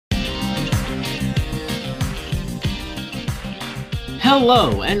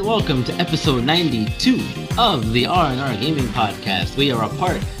Hello and welcome to episode 92 of the R&R Gaming Podcast. We are a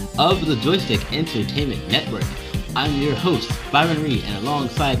part of the Joystick Entertainment Network. I'm your host, Byron Reed, and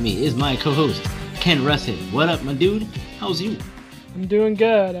alongside me is my co-host, Ken Russin. What up, my dude? How's you? I'm doing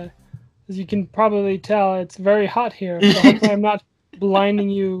good. As you can probably tell, it's very hot here, so hopefully I'm not blinding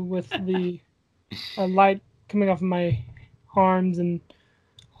you with the light coming off of my arms and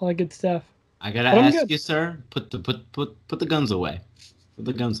all that good stuff. I gotta ask you, sir, put the guns away. Put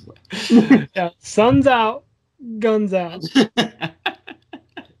the guns away. Yeah, sun's out, guns out.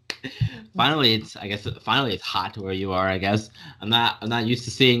 Finally, it's hot where you are. I guess I'm not used to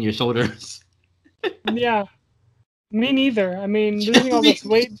seeing your shoulders. Yeah, me neither. I mean, losing all this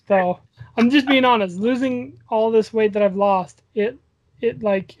weight though. I'm just being honest. Losing all this weight that I've lost, it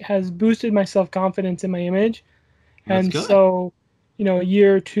like has boosted my self-confidence in my image, and so, you know, a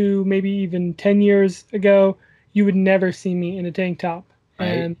year or two, maybe even 10 years ago, you would never see me in a tank top, right.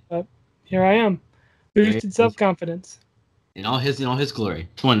 And here I am, boosted self-confidence. In all his glory.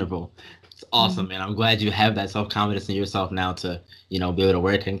 It's wonderful. It's awesome, man. I'm glad you have that self-confidence in yourself now to, be able to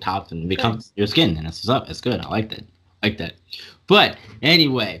wear tank tops and become your skin, and that's what's up. It's good. I like that. But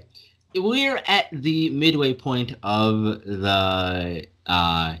anyway, we're at the midway point of the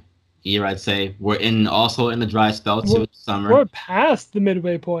year, I'd say. We're also in the dry spell too. It's summer. We're past the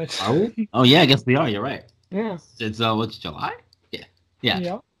midway point. Are we? Oh yeah, I guess we are. You're right. Yeah. It's what's July?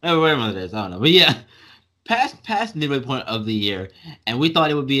 Yeah. Whatever it is, I don't know. But yeah, past midway point of the year, and we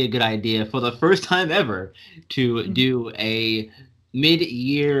thought it would be a good idea for the first time ever to do a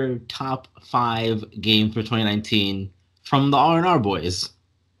mid-year top 5 game for 2019 from the R&R boys.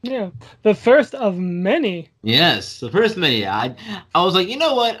 Yeah, the first of many. Yes, the first of many. I was like, you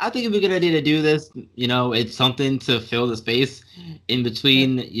know what? I think it'd be a good idea to do this. It's something to fill the space in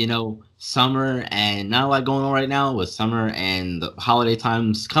between, summer and not a lot going on right now with summer and the holiday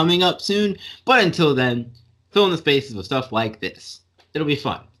times coming up soon. But until then, filling the spaces with stuff like this. It'll be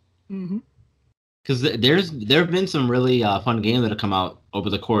fun. Mm-hmm. Because there have been some really fun games that have come out over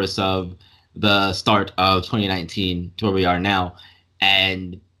the course of the start of 2019 to where we are now.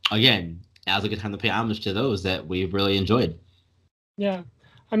 And again, now's a good time to pay homage to those that we've really enjoyed. Yeah.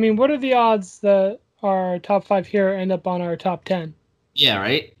 I mean, what are the odds that our top 5 here end up on our top 10? Yeah,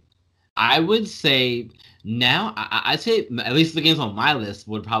 right? I would say now, I'd say at least the games on my list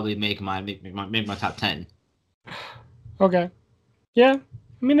would probably make my top 10. Okay. Yeah.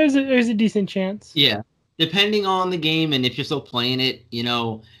 I mean, there's a decent chance. Yeah. Depending on the game and if you're still playing it,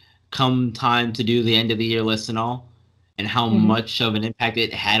 come time to do the end of the year list and all, and how much of an impact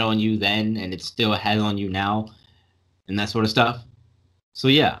it had on you then and it still has on you now and that sort of stuff. So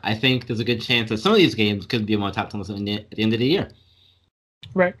yeah, I think there's a good chance that some of these games could be on my top 10 list at the end of the year.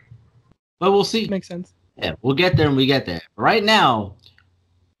 Right. But we'll see. Makes sense. Yeah, we'll get there when we get there. Right now,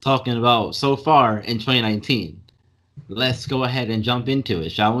 talking about so far in 2019, let's go ahead and jump into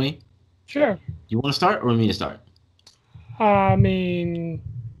it, shall we? Sure. You want to start or me to start? I mean,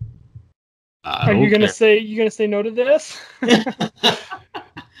 are you gonna say no to this?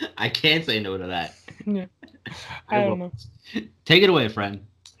 I can't say no to that. Yeah. I don't know. Take it away, friend.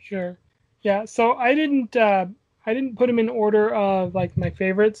 Sure. Yeah. So I didn't put them in order of like my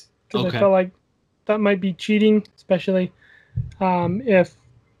favorites because I felt like that might be cheating, especially if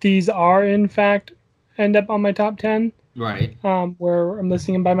these are in fact end up on my top 10. Right. Where I'm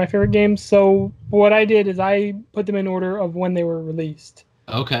listing them by my favorite games. So what I did is I put them in order of when they were released.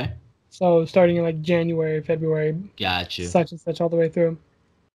 Okay. So starting in like January, February, gotcha, such and such all the way through.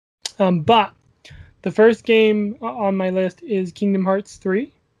 But the first game on my list is Kingdom Hearts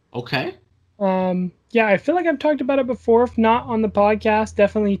 3. Okay. Yeah, I feel like I've talked about it before, if not on the podcast,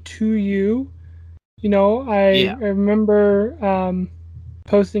 definitely to you. I remember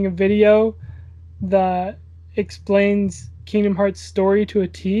posting a video that explains Kingdom Hearts story to a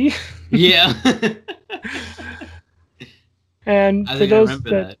T. Yeah. And for those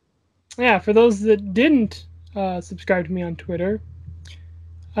that didn't subscribe to me on Twitter,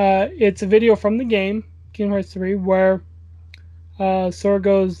 it's a video from the game Kingdom Hearts 3 where Sora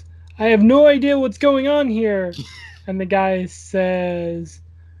goes, "I have no idea what's going on here," and the guy says,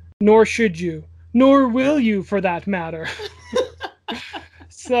 "Nor should you, nor will you, for that matter."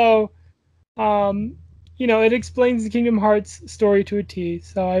 So, it explains the Kingdom Hearts story to a T,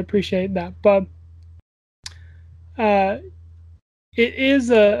 so I appreciate that. But it is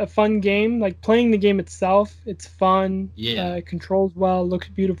a fun game. Like, playing the game itself, it's fun. Yeah. It controls well, looks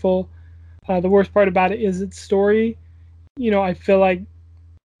beautiful. The worst part about it is its story. I feel like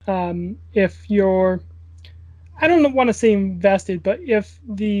if you're, I don't want to say invested, but if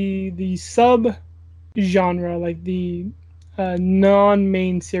the sub genre, like the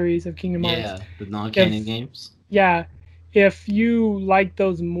non-main series of Kingdom Hearts. Yeah, the non-canon games. Yeah, if you like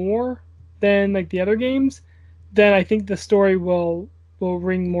those more than like the other games, then I think the story will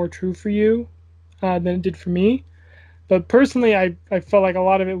ring more true for you than it did for me. But personally, I felt like a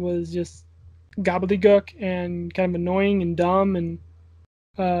lot of it was just gobbledygook and kind of annoying and dumb and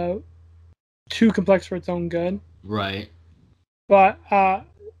too complex for its own good. Right. But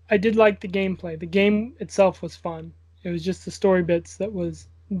I did like the gameplay. The game itself was fun. It was just the story bits that was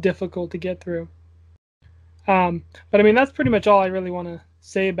difficult to get through. But I mean, that's pretty much all I really want to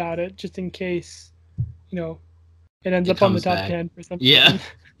say about it, just in case, it ends up on the top 10 for something. Yeah,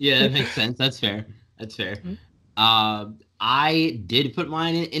 yeah, that makes sense. That's fair. That's fair. Mm-hmm. I did put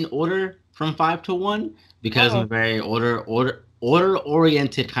mine in order from 5 to 1 because I'm a very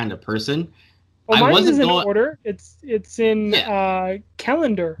order-oriented kind of person. Well, mine is in order. It's in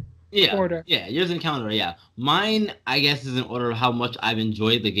calendar order. Yeah, yours in calendar. Yeah, mine I guess is in order of how much I've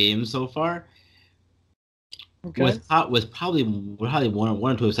enjoyed the game so far. Okay. With probably one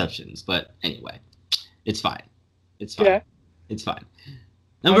or two exceptions, but anyway, it's fine. It's fine. Yeah. It's fine.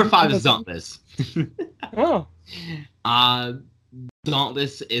 Number 5 is Dauntless. Oh.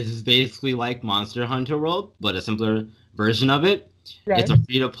 Dauntless is basically like Monster Hunter World, but a simpler version of it. Right. It's a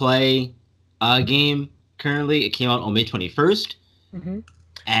free-to-play game currently. It came out on May 21st. Mm-hmm.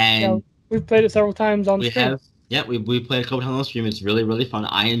 And we've played it several times on stream. We played a couple times on stream. It's really, really fun.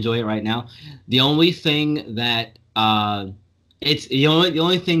 I enjoy it right now. The only thing that it's the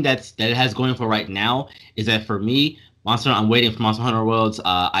only thing that it has going for right now is that for me, I'm waiting for Monster Hunter World's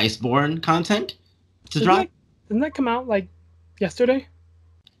Iceborne content to drop. Didn't that come out like yesterday?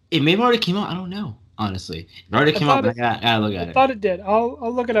 It may have already came out. I don't know. Honestly, it already came out. But I gotta look at it. I thought it did.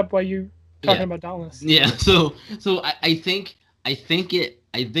 I'll look it up while you talking about Dauntless. Yeah. So I think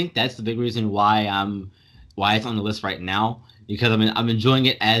that's the big reason why it's on the list right now, because I'm enjoying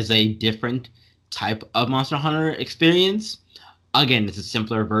it as a different type of Monster Hunter experience. Again, it's a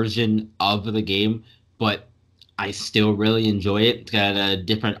simpler version of the game, but I still really enjoy it. It's got a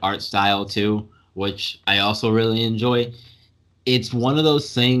different art style too, which I also really enjoy. It's one of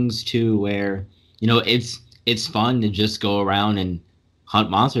those things too where, it's fun to just go around and hunt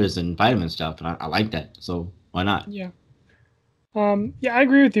monsters and fight them and stuff, and I like that. So why not? Yeah. Yeah, I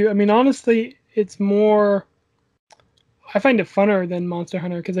agree with you. I mean, honestly, it's more. I find it funner than Monster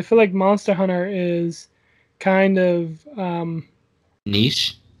Hunter because I feel like Monster Hunter is kind of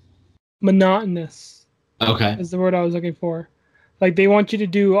niche, monotonous. Okay, is the word I was looking for. Like they want you to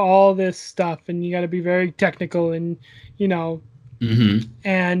do all this stuff, and you got to be very technical, and and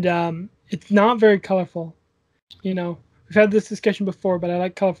it's not very colorful. We've had this discussion before, but I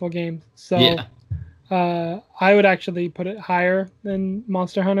like colorful games, so. Yeah. I would actually put it higher than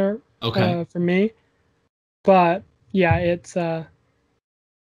Monster Hunter for me. But yeah, it's I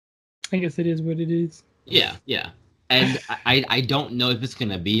guess it is what it is. Yeah. And I don't know if it's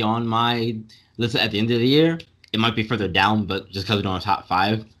gonna be on my list at the end of the year. It might be further down, but just because we're doing top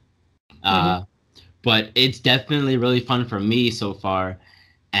 5. But it's definitely really fun for me so far.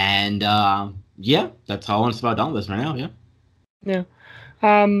 And that's all I want to say about Dauntless right now, Yeah.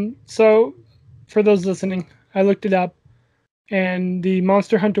 So for those listening, I looked it up, and the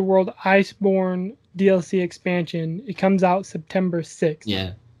Monster Hunter World Iceborne DLC expansion, it comes out September 6th.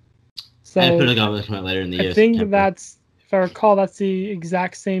 Yeah. So I feel like I'll come out later in the year. I think that's, if I recall, that's the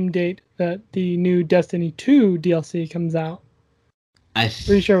exact same date that the new Destiny 2 DLC comes out.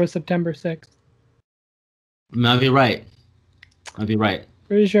 Pretty sure it was September 6th. Might be right. Pretty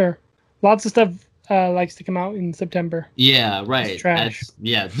sure. Lots of stuff likes to come out in September. Yeah, right. It's trash.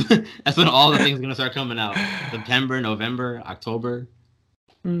 That's when all the things are gonna start coming out. September, November, October.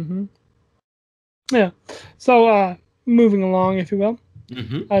 Yeah. So moving along, if you will.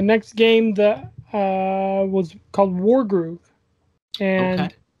 Next game that was called Wargroove,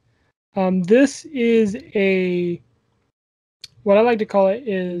 and this is what I like to call it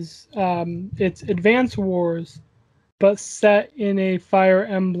is it's Advance Wars, but set in a Fire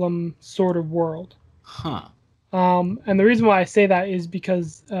Emblem sort of world. And the reason why I say that is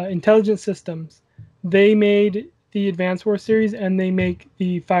because Intelligent Systems, they made the Advance Wars series and they make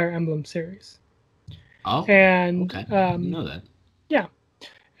the Fire Emblem series. Oh, and okay. I didn't know that. Yeah.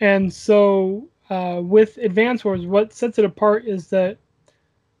 And so with Advance Wars, what sets it apart is that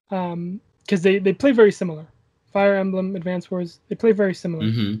because they play very similar. Fire Emblem, Advance Wars, they play very similar.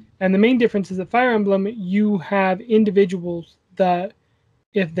 And the main difference is that Fire Emblem, you have individuals that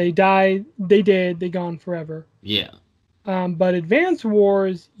if they die, they're gone forever. Yeah. But Advance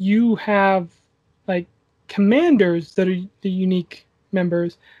Wars, you have like commanders that are the unique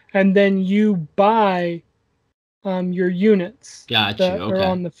members, and then you buy your units Got that you. are Okay.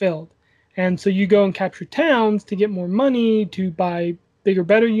 on the field. And so you go and capture towns to get more money, to buy bigger,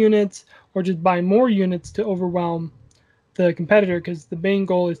 better units, or just buy more units to overwhelm the competitor, because the main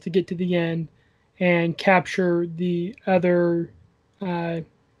goal is to get to the end and capture the other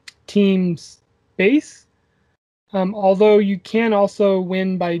team's base. Although you can also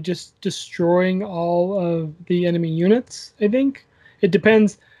win by just destroying all of the enemy units, I think. It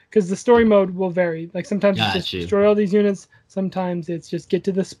depends, because the story mode will vary. Like sometimes it's Got just you. destroy all these units, sometimes it's just get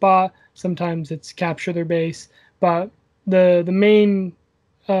to the spot, sometimes it's capture their base. But the main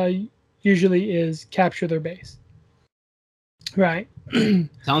usually is capture their base. Right.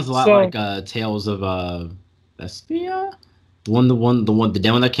 Sounds a lot So like Tales of Vesperia, the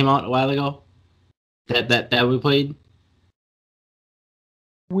demo that came out a while ago. That we played,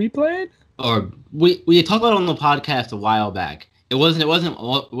 we played. or we talked about it on the podcast a while back. It wasn't a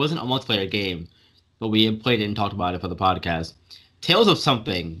multiplayer game, but we had played it and talked about it for the podcast. Tales of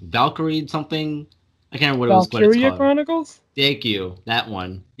something, Valkyrie something. I can't remember what it's Valkyria called. Chronicles. Thank you, that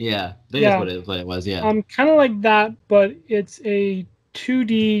one. Yeah, I think that's Yeah. what it was. Yeah. Kind of like that, but it's a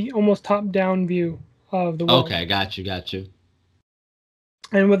 2D, almost top-down view of the world. Okay, got you.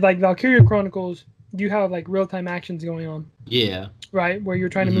 And with like Valkyria Chronicles, you have like real-time actions going on. Yeah. Right, where you're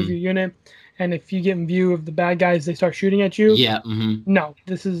trying to move your unit, and if you get in view of the bad guys, they start shooting at you. Yeah. No,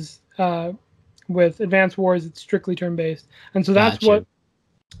 this is with Advance Wars, it's strictly turn-based, and so that's what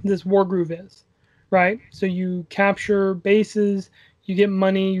this Wargroove is, right? So you capture bases, you get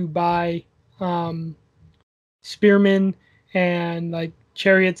money, you buy spearmen and like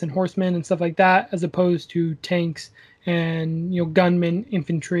chariots and horsemen and stuff like that, as opposed to tanks and gunmen,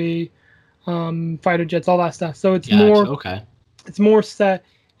 infantry, fighter jets, all that stuff. So it's it's more set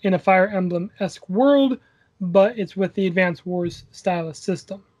in a Fire Emblem-esque world, but it's with the Advance Wars stylus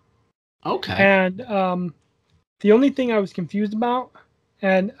system. Okay. And the only thing I was confused about,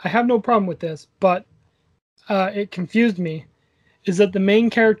 and I have no problem with this, but it confused me, is that the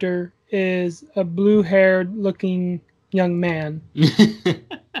main character is a blue-haired looking young man. It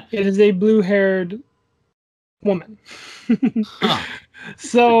is a blue-haired woman. Huh.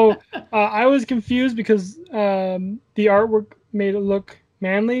 So I was confused because the artwork made it look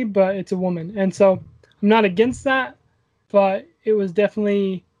manly, but it's a woman. And so I'm not against that, but it was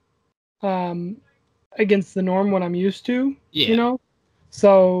definitely against the norm, what I'm used to,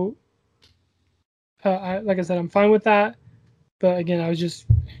 So like I said, I'm fine with that. But again, I was just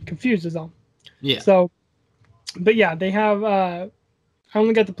confused as all. Yeah. So, but yeah, they have. I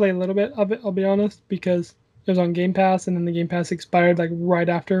only got to play a little bit of it. I'll be honest, because it was on Game Pass, and then the Game Pass expired like right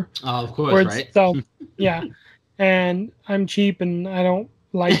after. Oh, of course, right? So, yeah, and I'm cheap, and I don't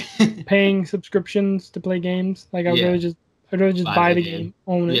like paying subscriptions to play games. Like I'd rather just buy the game,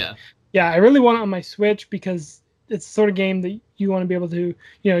 own it. Yeah, I really want it on my Switch because it's the sort of game that you want to be able to,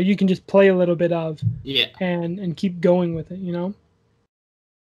 you can just play a little bit of, and keep going with it,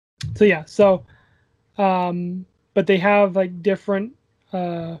 So yeah, but they have like different.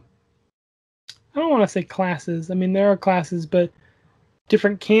 I don't want to say classes. I mean, there are classes, but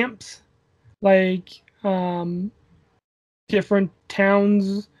different camps, like different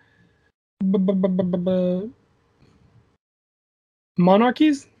towns,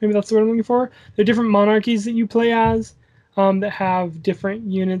 monarchies. Maybe that's the word I'm looking for. There are different monarchies that you play as, that have different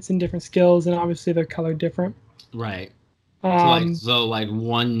units and different skills, and obviously they're colored different. Right. So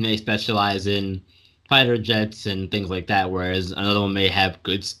one may specialize in fighter jets and things like that, whereas another one may have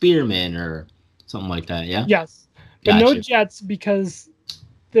good spearmen or something like that. Yeah. Yes, but no jets because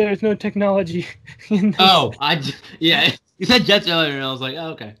there's no technology in this. Oh, you said jets earlier, and I was like, oh,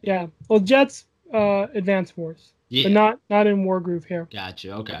 okay. Yeah. Well, jets, Advance Wars. Yeah. But not in Wargroove here.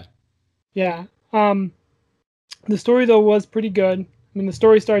 Gotcha. Okay. Yeah. The story though was pretty good. I mean, the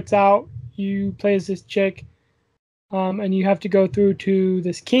story starts out, you play as this chick, and you have to go through to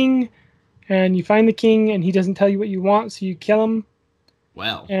this king, and you find the king, and he doesn't tell you what you want, so you kill him.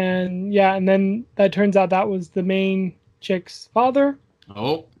 Wow. And yeah, and then that turns out that was the main chick's father.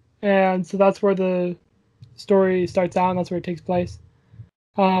 Oh. And so that's where the story starts out, and that's where it takes place.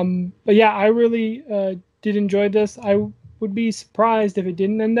 But yeah, I really did enjoy this. I would be surprised if it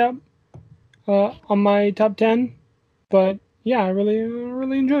didn't end up on my top 10. But yeah, I really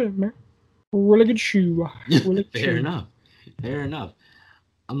enjoyed it, man. Really good shoe. Really good Fair enough.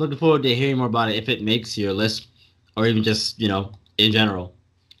 I'm looking forward to hearing more about it if it makes your list, or even just in general,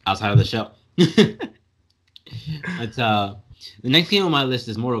 outside of the show. But the next game on my list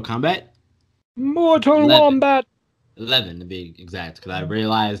is Mortal Kombat. Mortal Kombat 11 to be exact, because I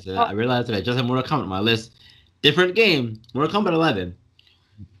realized that I just had Mortal Kombat on my list. Different game, Mortal Kombat 11.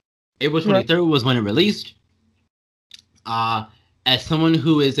 April 23rd was when it released. As someone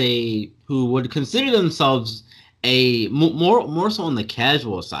who would consider themselves more so on the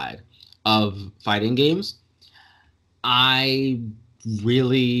casual side of fighting games, I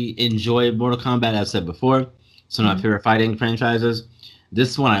really enjoy Mortal Kombat. As I said before, it's one of my favorite fighting franchises.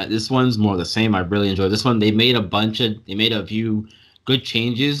 This one's more the same. I really enjoy this one. They made a few good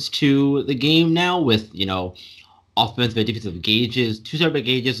changes to the game now with offensive and defensive gauges, two separate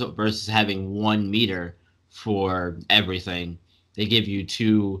gauges versus having 1 meter for everything. They give you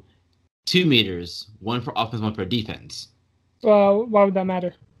two meters, one for offense, one for defense. Well, why would that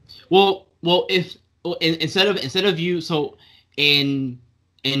matter? Instead of you, so in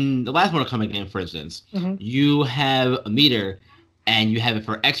the last Mortal Kombat game, for instance, you have a meter, and you have it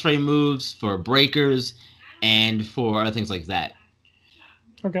for X-ray moves, for breakers, and for other things like that.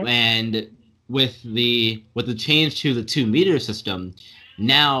 Okay. And with the change to the 2 meter system,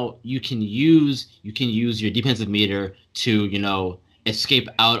 now you can use your defensive meter to escape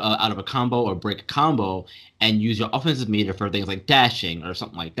out of a combo or break a combo, and use your offensive meter for things like dashing or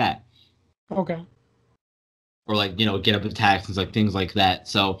something like that. Okay. Or get up attacks and things like that.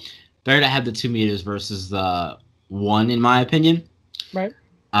 So better to have the 2 meters versus the 1, in my opinion. Right.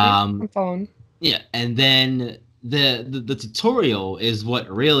 I'm following. Yeah, and then the tutorial is what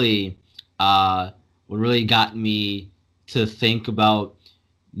really got me to think about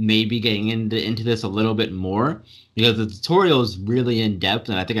maybe getting into this a little bit more, because the tutorial is really in depth,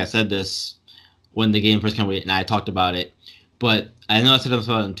 and I think I said this when the game first came out and I talked about it, but I know I said this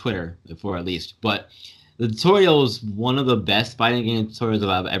on Twitter before at least, but the tutorial is one of the best fighting game tutorials that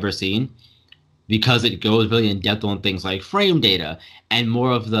I've ever seen, because it goes really in depth on things like frame data and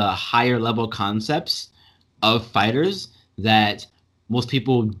more of the higher level concepts of fighters that most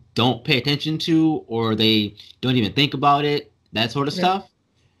people don't pay attention to, or they don't even think about it, that sort of stuff.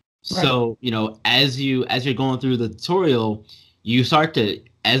 Right. So, as you're going through the tutorial, you start to,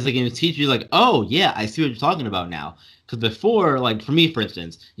 as the game teaches you, oh yeah, I see what you're talking about now. Because before, for me, for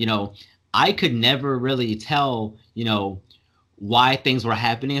instance, I could never really tell, why things were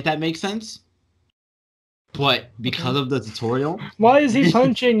happening, if that makes sense. But because of the tutorial, why is he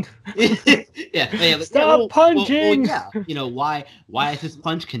punching? yeah, stop punching. Why is his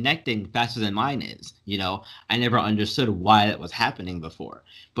punch connecting faster than mine is? I never understood why that was happening before.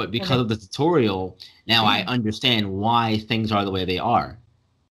 But because of the tutorial, now I understand why things are the way they are.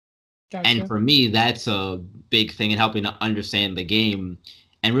 Gotcha. And for me, that's a big thing in helping to understand the game,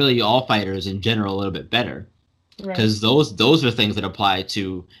 and really all fighters in general, a little bit better. Because those are things that apply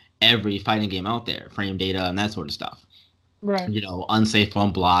to every fighting game out there, frame data and that sort of stuff. Right. Unsafe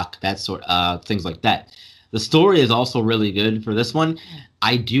on block, that sort things like that. The story is also really good for this one.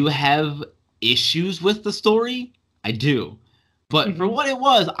 I do have issues with the story. I do. But for what it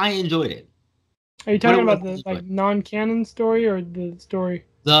was, I enjoyed it. Are you talking about the non-canon story, or the story?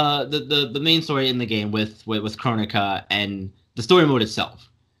 The main story in the game with Kronika and the story mode itself.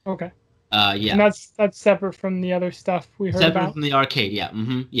 Okay. Yeah. And that's separate from the other stuff we heard about. Separate from the arcade, yeah.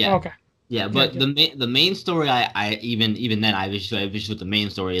 Yeah. Okay. Yeah, but the main story, I even then I have issues with the main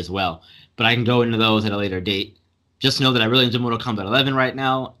story as well. But I can go into those at a later date. Just know that I really enjoy Mortal Kombat 11 right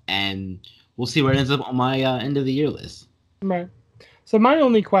now, and we'll see where it ends up on my end of the year list. Right. So my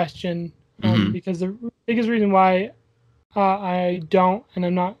only question, because the biggest reason why I don't and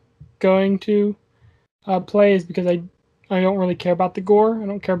I'm not going to play is because I don't really care about the gore. I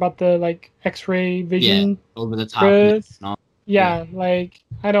don't care about the X-ray vision. Yeah, over the top. Yeah,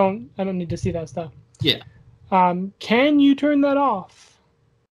 I don't need to see that stuff. Yeah. Can you turn that off?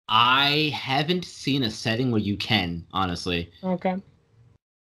 I haven't seen a setting where you can, honestly. Okay.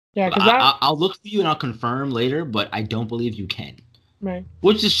 Yeah, because I'll look for you and I'll confirm later, but I don't believe you can. Right.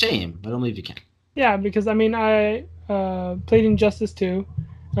 Which is a shame. I don't believe you can. Yeah, because I played Injustice 2.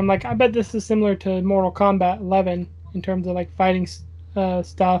 I'm I bet this is similar to Mortal Kombat 11 in terms of fighting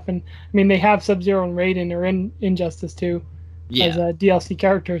stuff, and they have Sub-Zero and Raiden are in Injustice 2 as DLC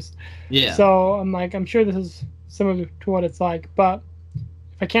characters. Yeah. So I'm sure this is similar to what it's like, but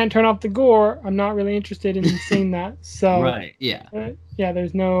if I can't turn off the gore, I'm not really interested in seeing that. So right. Yeah.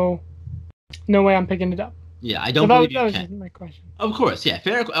 There's no way I'm picking it up. Yeah, I don't believe you can. That was my question. Of course, yeah.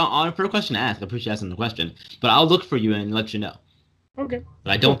 Fair question to ask. I appreciate you asking the question, but I'll look for you and let you know. Okay.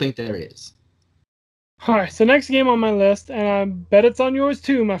 But I don't think there is. All right, so next game on my list, and I bet it's on yours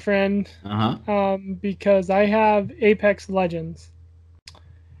too, my friend. Because I have Apex Legends.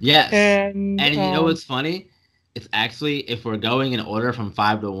 Yes. And you know what's funny? It's actually, if we're going in order from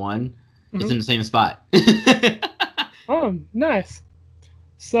 5 to 1, it's in the same spot. Oh, nice.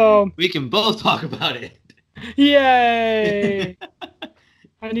 So we can both talk about it. Yay!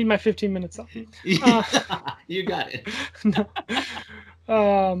 I need my 15 minutes up. You got it.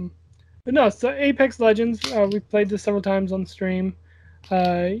 No. But no, so Apex Legends, we've played this several times on stream.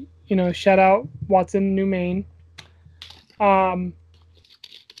 Shout out Watson, new main. I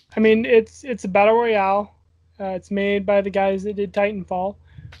mean, it's a battle royale. It's made by the guys that did Titanfall,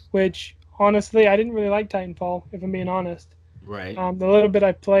 which honestly I didn't really like Titanfall, if I'm being honest. Right. The little bit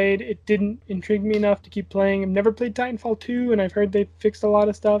I played, it didn't intrigue me enough to keep playing. I've never played Titanfall 2, and I've heard they fixed a lot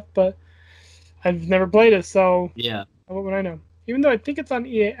of stuff, but I've never played it, so Yeah. what would I know? Even though I think it's on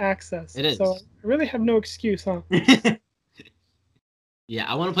EA Access. It is. So I really have no excuse, huh? Yeah,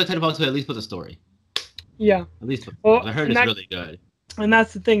 I want to play Titanfall 2 at least with a story. Yeah. At least Well, I heard it's really good. And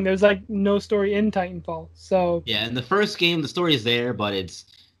that's the thing. There's like no story in Titanfall. So yeah, in the first game the story is there, but it's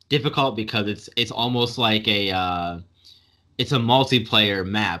difficult because it's almost like it's a multiplayer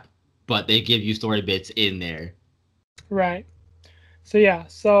map, but they give you story bits in there. Right. So yeah,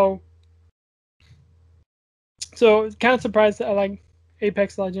 so kind of surprised that I like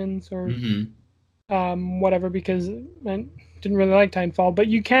Apex Legends or whatever, because I didn't really like Titanfall, but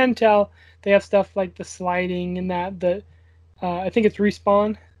you can tell they have stuff like the sliding and that I think it's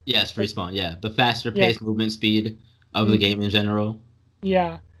Respawn. Yes, Respawn, yeah. The faster pace movement speed of the game in general.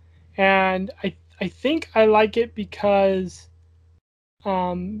 Yeah. And I think I like it because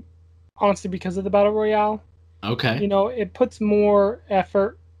honestly because of the Battle Royale. Okay. It puts more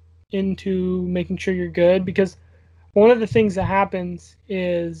effort into making sure you're good, because one of the things that happens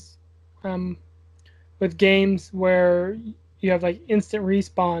is with games where you have like instant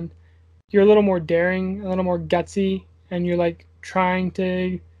respawn, you're a little more daring, a little more gutsy, and you're like trying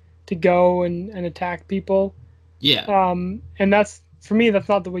to go and attack people. Yeah. And that's, for me, that's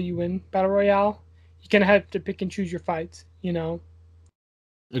not the way you win Battle Royale. You kind of have to pick and choose your fights,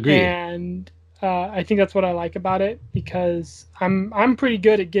 Agreed. And I think that's what I like about it, because I'm pretty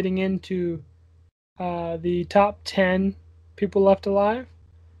good at getting into the top 10 people left alive.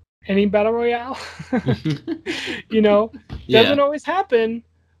 Any Battle Royale. Doesn't always happen,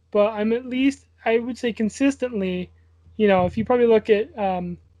 but I'm at least, I would say consistently, if you probably look at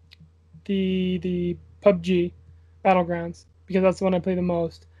the PUBG Battlegrounds, because that's the one I play the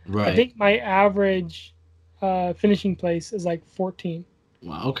most. Right. I think my average finishing place is like 14.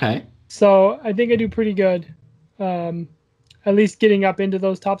 Wow, okay. So I think I do pretty good, at least getting up into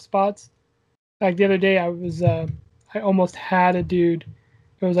those top spots. Like the other day, I almost had a dude.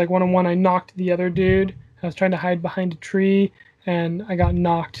 It was like 1-on-1. I knocked the other dude. I was trying to hide behind a tree, and I got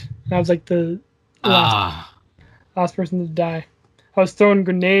knocked. And I was like the last person to die. I was throwing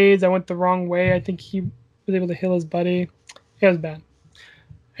grenades. I went the wrong way. I think he was able to heal his buddy. It was bad.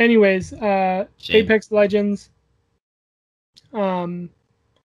 Anyways, Apex Legends.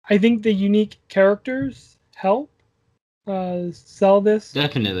 I think the unique characters help sell this.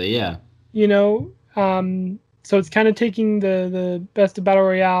 Definitely, yeah. So it's kind of taking the best of Battle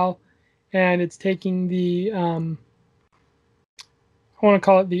Royale, and it's taking the I want to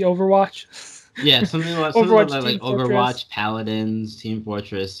call it the Overwatch. Yeah, something like Overwatch, Paladins, Team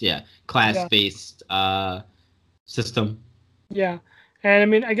Fortress, class-based system. Yeah, and I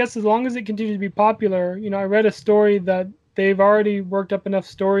mean, I guess as long as it continues to be popular, I read a story that they've already worked up enough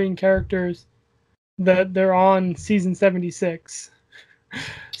story and characters that they're on season 76.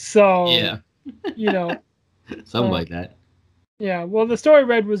 So yeah, something like that. Yeah, well, the story I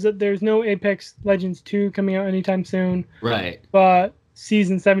read was that there's no Apex Legends 2 coming out anytime soon. Right. But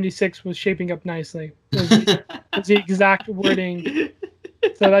season 76 was shaping up nicely. Was the exact wording.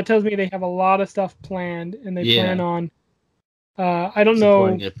 So that tells me they have a lot of stuff planned, and they plan on. I don't know.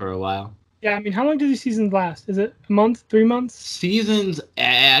 Supporting it for a while. Yeah, I mean, how long do these seasons last? Is it a month, 3 months? Seasons,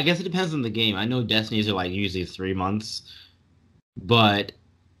 I guess it depends on the game. I know Destiny's are like usually 3 months, but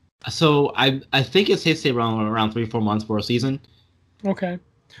so I think it's safe to say around 3-4 months for a season. Okay,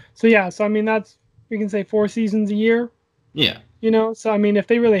 so yeah, so I mean we can say 4 seasons a year. Yeah. So I mean, if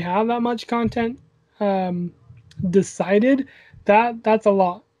they really have that much content decided, that's a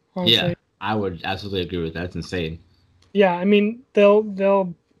lot. Honestly. Yeah, I would absolutely agree with that. That's insane. Yeah, I mean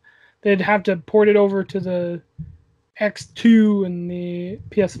they'd have to port it over to the X2 and the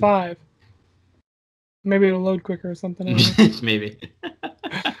PS5. Maybe it'll load quicker or something. I don't know. Maybe.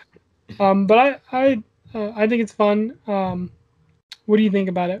 But I think it's fun. What do you think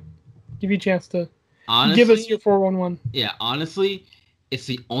about it? Give you a chance to give us your 411. Yeah, honestly, it's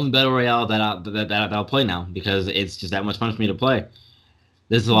the only battle royale that I'll play now, because it's just that much fun for me to play.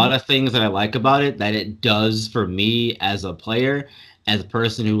 There's a lot of things that I like about it that it does for me as a player, as a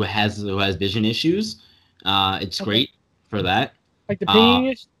person who has vision issues. It's great for that. Like the pinging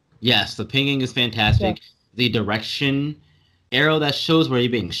issue? Yes, the pinging is fantastic. Yeah. The direction arrow that shows where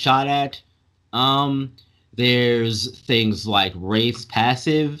you're being shot at. There's things like Wraith's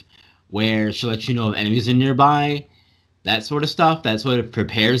passive, where she'll let you know if enemies are nearby. That sort of stuff. That sort of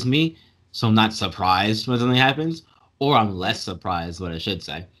prepares me, so I'm not surprised when something happens, or I'm less surprised, what I should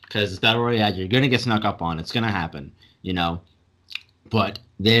say, because it's Battle Royale. You're gonna get snuck up on. It's gonna happen, you know. But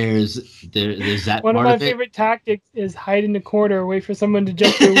there's that One of part my of it. favorite tactics is hide in the corner, wait for someone to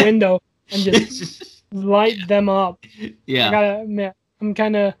jump through a window, and just light them up. I Yeah, gotta admit, I'm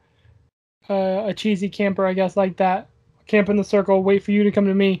kind of a cheesy camper, I guess, like that. Camp in the circle, wait for you to come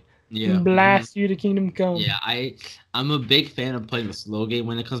to me, yeah. and blast you to Kingdom Come. Yeah, I'm a big fan of playing the slow game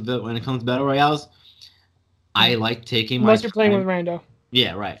when it comes to battle royales. I like taking my Unless you're playing with time. Rando.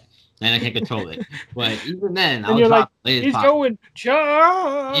 Yeah, right. And I can't control it. But even then, And I'll you're like, drop late he's pop. going,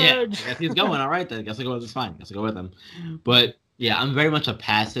 charge! Yeah, I guess he's going. All right, then. Guess I'll go with it's fine. Guess I'll go with him. But yeah, I'm very much a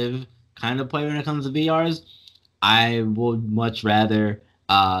passive kind of player when it comes to VRs. I would much rather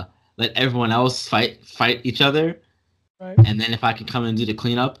let everyone else fight each other, Right. and then if I can come and do the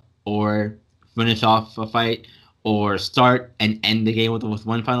cleanup or finish off a fight or start and end the game with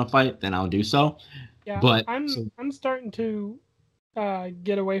one final fight, then I'll do so. Yeah, But I'm starting to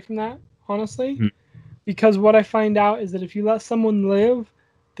get away from that, honestly, Mhm. because what I find out is that if you let someone live,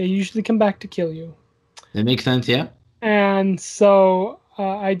 they usually come back to kill you. That makes sense, yeah. And so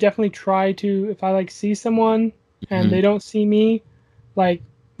I definitely try to, if I like see someone and Mhm. they don't see me, like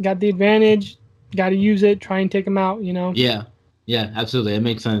got the advantage, got to use it, try and take them out, Yeah, yeah, absolutely. It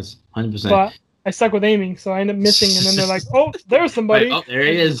makes sense, 100%. But I suck with aiming, so I end up missing, and then they're like, "Oh, there's somebody." Right. Oh, there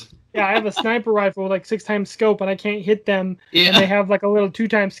he is. Yeah, I have a sniper rifle with like 6x scope, and I can't hit them. Yeah. And they have like a little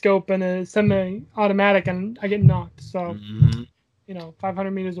 2x scope and a semi-automatic, and I get knocked. So,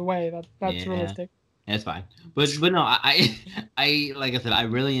 500 meters away, that's Yeah. realistic. That's fine. But no, I like I said, I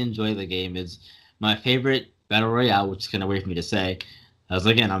really enjoy the game. It's my favorite battle royale, which is kind of weird for me to say. As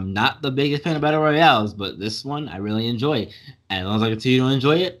again, I'm not the biggest fan of battle royales, but this one I really enjoy. And as long as I continue to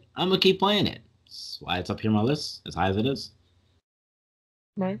enjoy it, I'm gonna keep playing it. That's why it's up here on my list, as high as it is.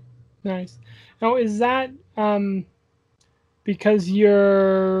 Right. Nice. Now, is that because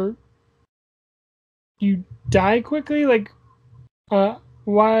you die quickly? Like,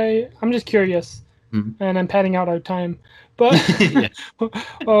 why? I'm just curious, and I'm padding out our time. But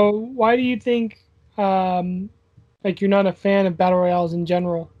why do you think like you're not a fan of battle royales in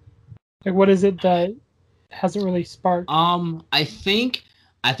general? Like, what is it that hasn't really sparked? I think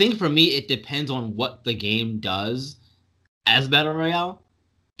for me it depends on what the game does as battle royale.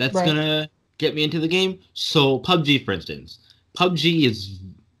 That's gonna get me into the game. So PUBG, for instance, PUBG is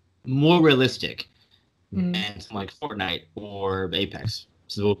more realistic than something like Fortnite or Apex.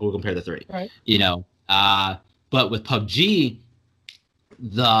 So we'll compare the three. Right. But with PUBG,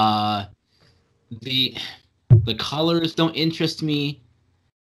 the colors don't interest me.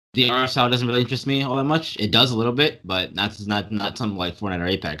 The art style doesn't really interest me all that much. It does a little bit, but not something like Fortnite or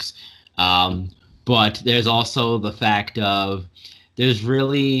Apex. But there's also the fact of there's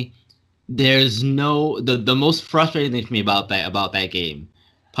no the most frustrating thing for me about that game,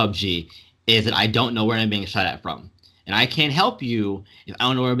 PUBG, is that I don't know where I'm being shot at from, and I can't help you if I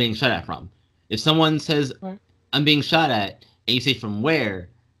don't know where I'm being shot at from. If someone says I'm being shot at and you say from where,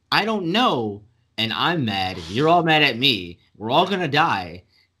 I don't know, and I'm mad. You're all mad at me. We're all gonna die.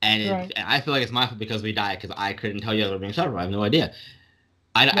 And I feel like it's my fault because we died because I couldn't tell you I was being shot at. I have no idea.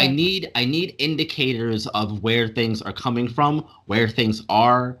 I need indicators of where things are coming from, where things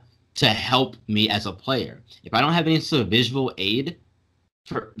are, to help me as a player. If I don't have any sort of visual aid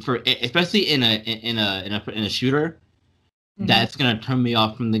for especially in a shooter, that's gonna turn me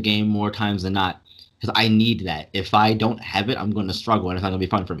off from the game more times than not, because I need that. If I don't have it, I'm gonna struggle and it's not gonna be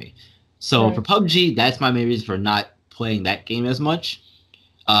fun for me. So for PUBG, that's my main reason for not playing that game as much.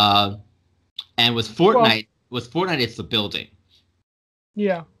 And with Fortnite, it's the building.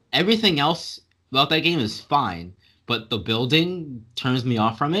 Yeah. Everything else about that game is fine, but the building turns me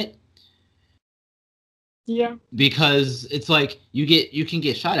off from it. Yeah. Because it's like you can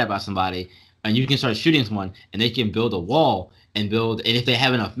get shot at by somebody and you can start shooting someone and they can build a wall and if they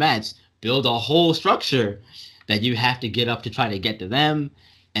have enough mats, build a whole structure that you have to get up to try to get to them.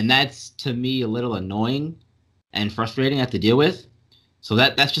 And that's, to me, a little annoying and frustrating to have to deal with. So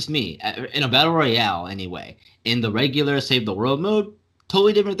that's just me. In a battle royale, anyway. In the regular save the world mode,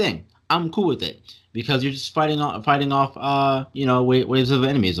 totally different thing. I'm cool with it because you're just fighting off waves of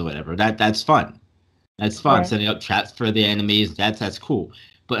enemies or whatever. That's fun. That's fun. Setting up traps for the enemies. That's cool.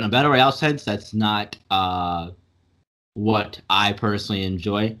 But in a battle royale sense, that's not what I personally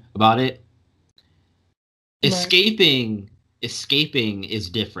enjoy about it. Escaping is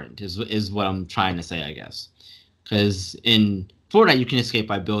different. Is what I'm trying to say, I guess. Because in Fortnite, you can escape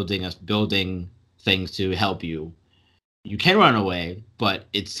by building things to help you. You can run away, but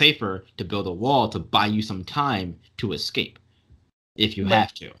it's safer to build a wall to buy you some time to escape if you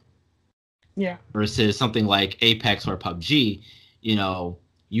have to. Yeah. Versus something like Apex or PUBG,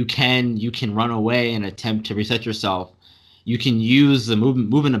 you can run away and attempt to reset yourself. You can use the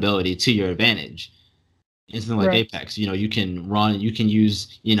movement ability to your advantage. It's something like Apex, you can run, you can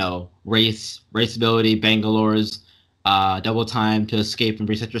use, race ability, Bangalore's, double time to escape and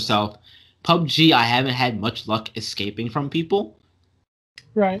reset yourself. PUBG, I haven't had much luck escaping from people.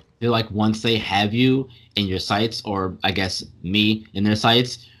 Right. They're like, once they have you in your sights, or I guess me in their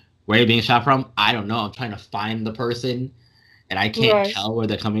sights, where you're being shot from, I don't know. I'm trying to find the person, and I can't tell where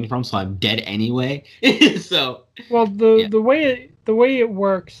they're coming from, so I'm dead anyway. So. Well, the way it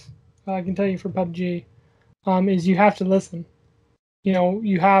works, I can tell you for PUBG, is you have to listen.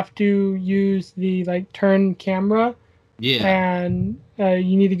 You have to use the turn camera. Yeah. And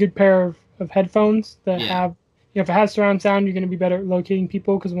you need a good pair of headphones that have, if it has surround sound, you're going to be better at locating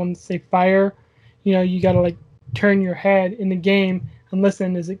people, because once they fire, you got to turn your head in the game and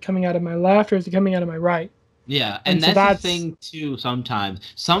listen. Is it coming out of my left or is it coming out of my right? Yeah, and that's the thing too. Sometimes,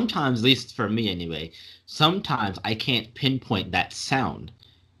 at least for me anyway, sometimes I can't pinpoint that sound,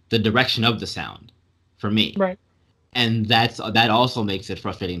 the direction of the sound, for me. Right. And that also makes it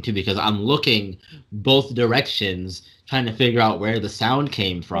frustrating too, because I'm looking both directions, trying to figure out where the sound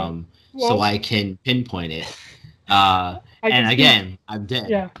came from, so I can pinpoint it. And again, I'm dead.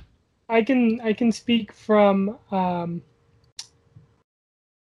 Yeah, I can speak from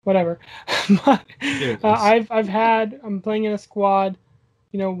whatever. I'm playing in a squad.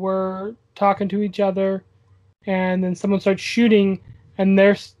 We're talking to each other, and then someone starts shooting, and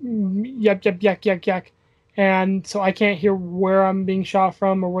there's yak. And so I can't hear where I'm being shot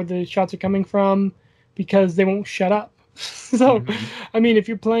from or where the shots are coming from, because they won't shut up. So, I mean, if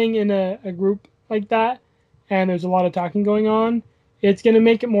you're playing in a group like that and there's a lot of talking going on, it's going to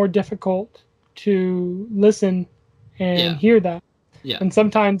make it more difficult to listen and hear that. Yeah. And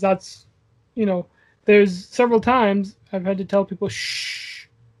sometimes that's, there's several times I've had to tell people, shh,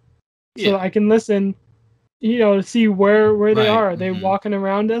 so that I can listen, to see where they are. Are they walking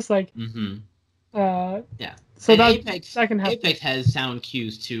around us? So that Apex, that can happen. Apex has sound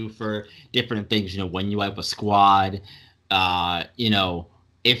cues too for different things. When you wipe a squad,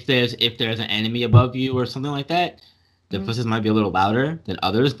 if there's an enemy above you or something like that, the footsteps might be a little louder than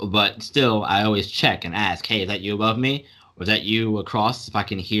others. But still, I always check and ask, hey, is that you above me, or is that you across? If I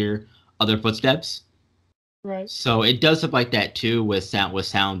can hear other footsteps. Right. So it does stuff like that too with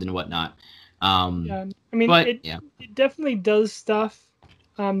sound and whatnot. Yeah, I mean, it definitely does stuff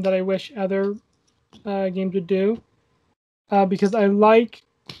that I wish other games would do, because I like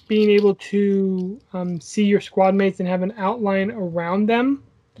being able to see your squad mates and have an outline around them.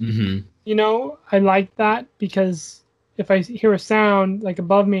 I like that, because if I hear a sound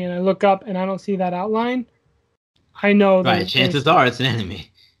above me and I look up and I don't see that outline, I know that chances are it's an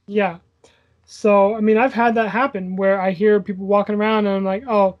enemy. Yeah. So, I mean, I've had that happen where I hear people walking around and I'm like,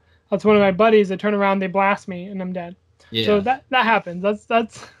 oh, that's one of my buddies. I turn around, they blast me, and I'm dead. Yeah. So that happens. That's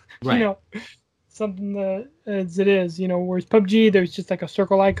right. Something that as it is. Whereas PUBG, there's just a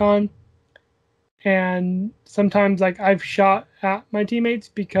circle icon, and sometimes I've shot at my teammates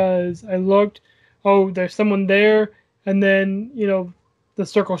because I looked, oh, there's someone there, and then the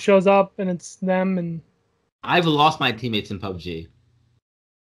circle shows up and it's them. And I've lost my teammates in PUBG.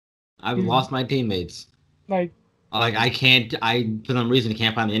 I've lost my teammates. I can't. For some reason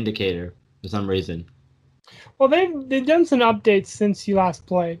can't find the indicator. For some reason. Well, they've done some updates since you last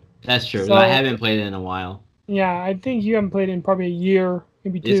played. That's true. So, I haven't played it in a while. Yeah, I think you haven't played it in probably a year,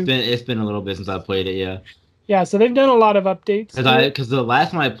 maybe two. It's been a little bit since I played it. Yeah. Yeah, so they've done a lot of updates. Because the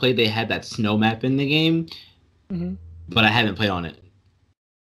last one I played, they had that snow map in the game, but I haven't played on it.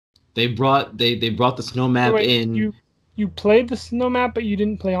 They brought the snow map in. You played the snow map, but you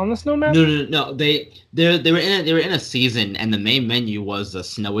didn't play on the snow map? No. They were in a season, and the main menu was a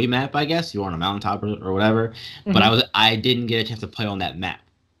snowy map. I guess you were on a mountaintop or whatever. But I didn't get a chance to play on that map.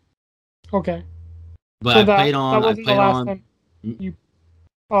 Okay. But so I played on. That wasn't the last time you.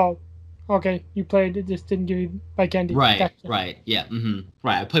 Oh, okay. You played. It just didn't give you by Candy. Right. Gotcha. Right. Yeah.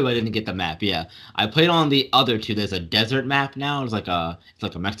 Right. I played, but I didn't get the map. Yeah. I played on the other two. There's a desert map now. It's like a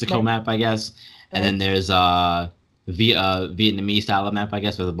Mexico map, I guess. And then there's Vietnamese style map, I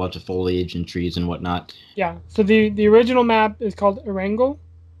guess, with a bunch of foliage and trees and whatnot. Yeah. So the original map is called Erangel.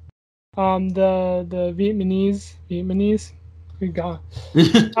 The Vietnamese. We got.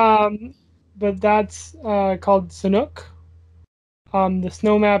 But that's called Sanuk. The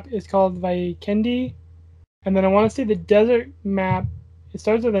snow map is called Vaikendi, And then I want to say the desert map. It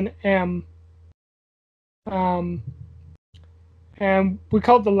starts with an M. And we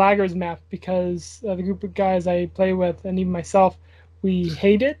call it the Laggers map because the group of guys I play with, and even myself, we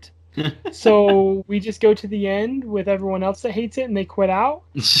hate it. So we just go to the end with everyone else that hates it, and they quit out,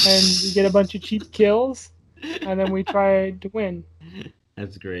 and we get a bunch of cheap kills, and then we try to win.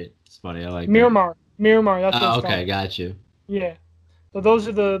 That's great. It's funny. I like Miramar. Miramar, that's what that. it's called. Okay, got you. Yeah. So those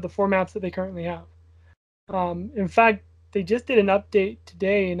are the four maps that they currently have. In fact, they just did an update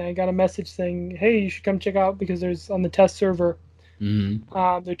today, and I got a message saying, hey, you should come check out because there's on the test server.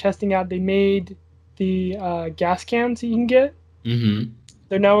 Mm-hmm. They're testing out. They made the gas cans that you can get. Mm-hmm.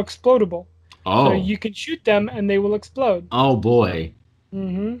 They're now explodable. Oh. So you can shoot them and they will explode. Oh boy.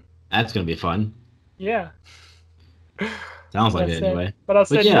 Mm-hmm. That's gonna be fun. Yeah. Sounds like it anyway. But I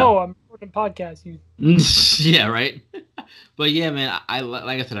said, yeah. no, I'm recording a podcast. Yeah, right. But yeah, man, I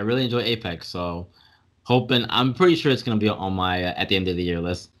like I said, I really enjoy Apex. So hoping, I'm pretty sure it's gonna be on my at the end of the year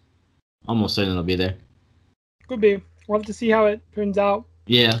list. Almost certain it'll be there. Could be. We'll have to see how it turns out.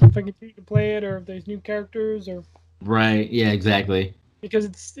 Yeah. If I continue to play it, or if there's new characters, or. Right. Yeah. Exactly. Because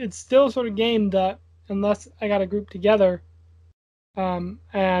it's still a sort of game that unless I got a group together,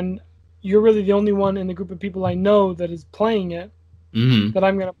 and you're really the only one in the group of people I know that is playing it, that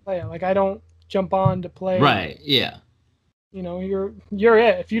I'm gonna play it. Like I don't jump on to play. Right. Yeah. You know, you're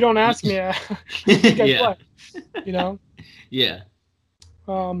it. If you don't ask me, I think I play. You know. Yeah.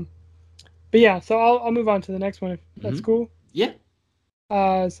 But yeah, so I'll move on to the next one if that's cool. Yeah.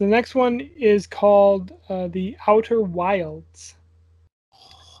 So the next one is called The Outer Wilds.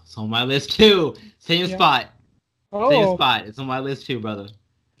 It's on my list too. Same spot. Same spot. It's on my list too, brother.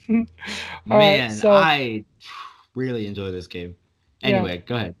 Man, right, so, I really enjoy this game. Anyway,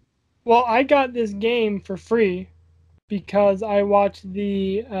 go ahead. Well, I got this game for free because I watched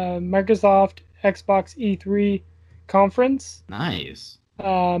the Microsoft Xbox E3 conference. Nice.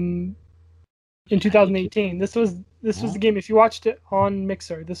 In 2018. This was the game. If you watched it on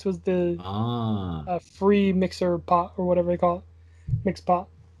Mixer, this was the free Mixer pot or whatever they call it, Mix pot.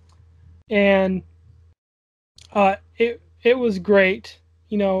 And it was great.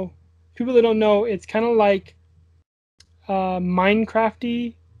 You know, people that don't know, it's kind of like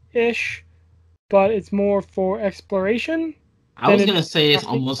Minecrafty-ish, but it's more for exploration. I was gonna say it's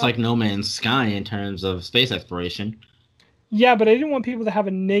almost like No Man's Sky in terms of space exploration. Yeah, but I didn't want people to have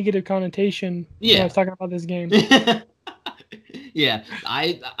a negative connotation when I was talking about this game. Yeah,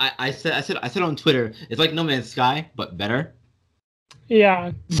 I said on Twitter, it's like No Man's Sky, but better.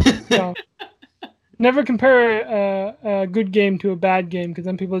 Yeah. No. Never compare a good game to a bad game because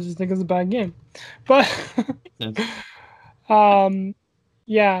then people just think it's a bad game. But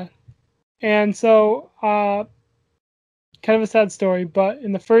yeah. And so kind of a sad story, but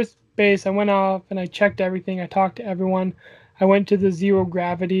in the first base I went off and I checked everything. I talked to everyone. I went to the zero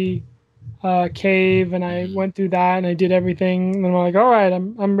gravity cave and I went through that and I did everything. And I'm like, all right,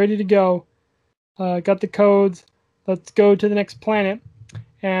 I'm ready to go. Got the codes. Let's go to the next planet.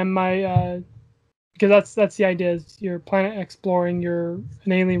 And my because that's the idea, is you're planet exploring, you're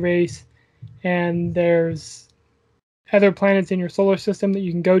an alien race, and there's other planets in your solar system that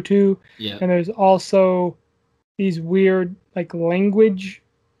you can go to. Yeah. And there's also these weird like language.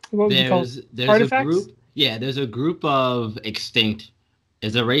 What would you call it? There's artifacts? A group. Yeah, there's a group of extinct.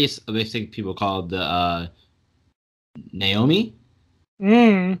 There's a race of extinct people called the Naomi.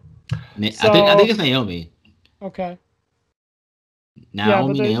 I think it's Naomi. Okay.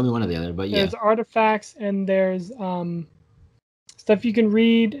 Naomi, one or the other, but yeah. There's artifacts and there's stuff you can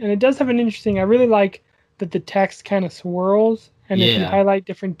read, and it does have an interesting. I really like that the text kind of swirls, and if you highlight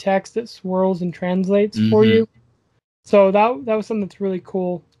different text, it swirls and translates for you. So that was something that's really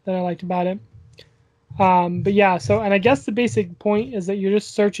cool that I liked about it. But yeah, and I guess the basic point is that you're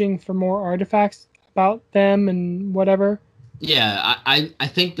just searching for more artifacts about them and whatever. Yeah, I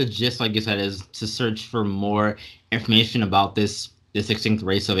think the gist, like you said, is to search for more information about this extinct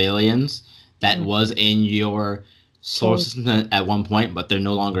race of aliens that was in your solar system at one point, but they're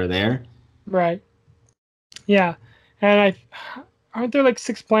no longer there. Right. Yeah, and aren't there like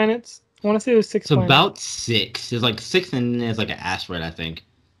 6 planets? I want to say there's 6 planets. It's about 6. There's like 6, and there's like an asteroid, I think.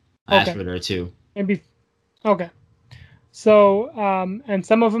 Asteroid or 2. Maybe. Okay. So, and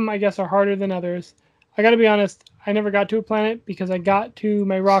some of them, I guess, are harder than others. I got to be honest, I never got to a planet because I got to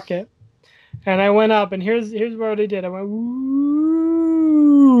my rocket, and I went up, and here's what I did. I went,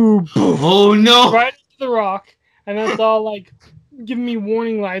 woo, oh no! Right into the rock, and it's all like giving me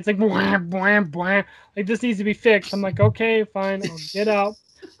warning lights, like blam, blam, blam. Like this needs to be fixed. I'm like, okay, fine, I'll get out.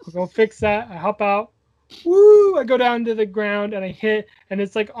 I'll go fix that. I hop out, woo! I go down to the ground and I hit, and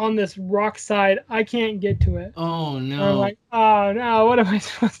it's like on this rock side. I can't get to it. Oh And I'm no! like, oh no, what am I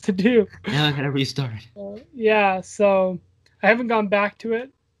supposed to do? Now I gotta restart. Yeah, so I haven't gone back to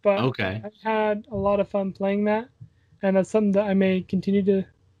it, but Okay. I had a lot of fun playing that, and that's something that I may continue to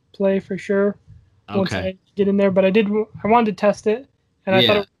play for sure once Okay. I get in there. But I wanted to test it, and I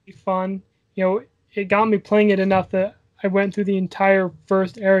thought it Yeah. would be fun. You know, it got me playing it enough that I went through the entire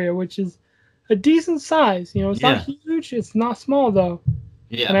first area, which is a decent size. You know, it's not Yeah. huge, it's not small though, and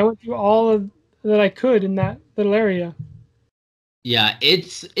I Yeah. went through all of that I could in that little area. Yeah.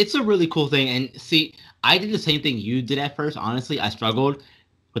 It's a really cool thing. And see, I did the same thing you did at first. Honestly, I struggled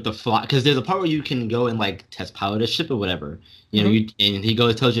with the fly because there's a part where you can go and like test pilot a ship or whatever. You know, Mhm. and he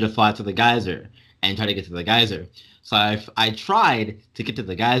tells you to fly to the geyser and try to get to the geyser. So I tried to get to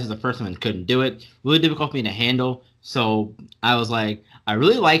the geyser the first time and couldn't do it. Really difficult for me to handle. So I was like, I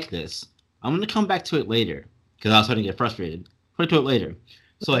really like this. I'm gonna come back to it later because I was starting to get frustrated. Put to it later.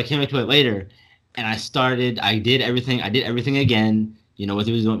 So I came back to it later, and I started. I did everything. I did everything again. You know, went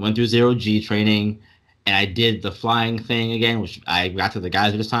through zero G training, and I did the flying thing again, which I got to the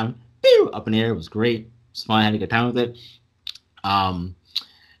geyser this time. Pew! Up in the air, it was great. It was fun. I had a good time with it. Um,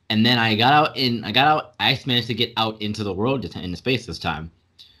 and then I got out. I actually managed to get out into the world in the space this time.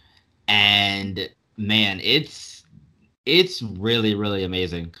 And man, it's really really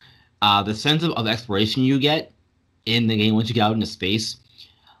amazing. The sense of exploration you get in the game once you get out into space.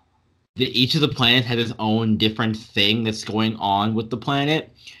 Each of the planets has its own different thing that's going on with the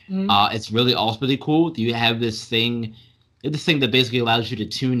planet. Mhm. It's really also really cool. You have this thing that basically allows you to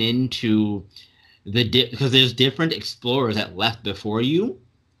tune into because there's different explorers that left before you,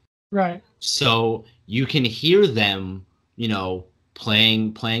 Right. so you can hear them,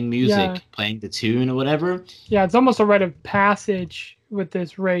 playing music, Yeah. playing the tune or whatever. Yeah, it's almost a rite of passage with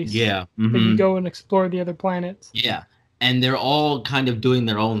this race Yeah. that you go and explore the other planets. Yeah, and they're all kind of doing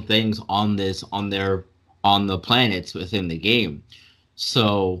their own things on the planets within the game.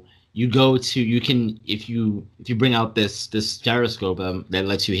 So you can if you bring out this gyroscope that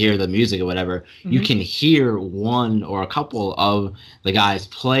lets you hear the music or whatever, you Mhm. can hear one or a couple of the guys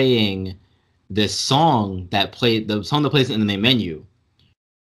playing this song the song that plays in the main menu,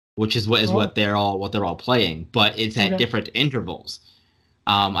 which is Oh, what they're all playing, but it's at okay. different intervals.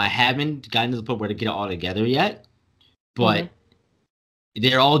 I haven't gotten to the point where to get it all together yet, Okay. but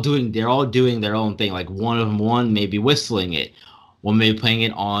they're all doing their own thing. Like one may be whistling it, one may be playing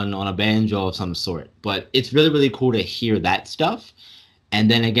it on a banjo of some sort. But it's really really cool to hear that stuff. And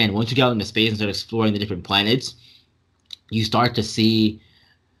then again, once you get out into space and start exploring the different planets, you start to see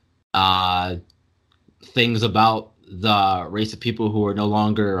uh, things about the race of people who are no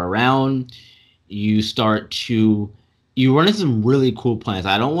longer around. You start to you run into some really cool planets.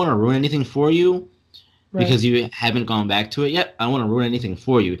 I don't want to ruin anything for you, Right. because you haven't gone back to it yet. I don't want to ruin anything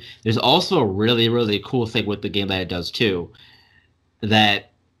for you. There's also a really, really cool thing with the game that it does too.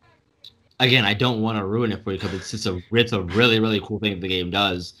 That again, I don't want to ruin it for you because it's a really, really cool thing the game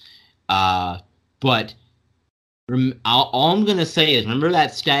does. Uh, but all I'm gonna say is, remember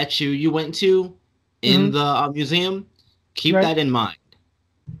that statue you went to in Mhm. the museum? Keep Right. that in mind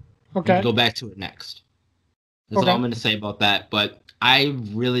when you Okay. go back to it next. That's all I'm Okay. going to say about that. But I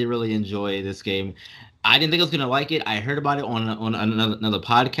really, really enjoy this game. I didn't think I was going to like it. I heard about it on another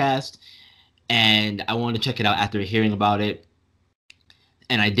podcast, and I wanted to check it out after hearing about it.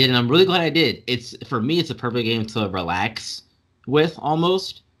 And I did, and I'm really glad I did. It's for me, it's a perfect game to relax with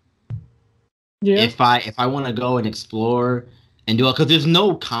almost. Yeah. If I want to go and explore and do it, because there's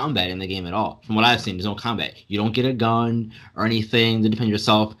no combat in the game at all. From what I've seen, there's no combat. You don't get a gun or anything to defend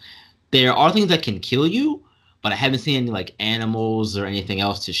yourself. There are things that can kill you, but I haven't seen any like animals or anything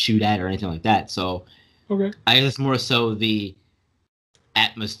else to shoot at or anything like that. So Okay. I guess more so the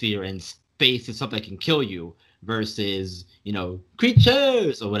atmosphere and space is something that can kill you versus,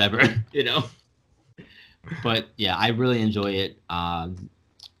 creatures or whatever, you know. But yeah, I really enjoy it.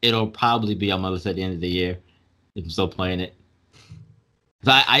 It'll probably be on my list at the end of the year if I'm still playing it.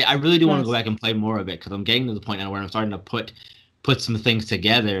 'Cause I really do want to go Nice. back and play more of it because I'm getting to the point now where I'm starting to put some things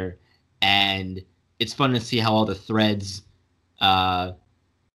together, and it's fun to see how all the threads uh,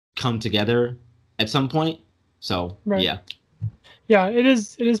 come together at some point. So Right. yeah, Yeah, it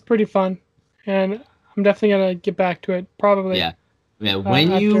is. It is pretty fun, and I'm definitely gonna get back to it probably yeah, yeah.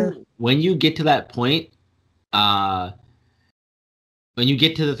 after. When you get to that point, uh, when you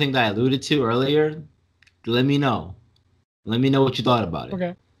get to the thing that I alluded to earlier, let me know. Let me know what you thought about it.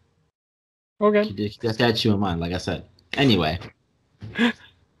 Okay. Okay. Keep that you in mind, like I said. Anyway.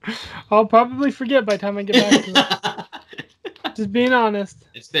 I'll probably forget by the time I get back to it. Just being honest.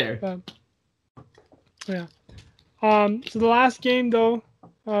 It's fair. But, Yeah. So the last game though,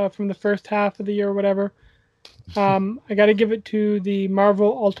 from the first half of the year or whatever, I got to give it to the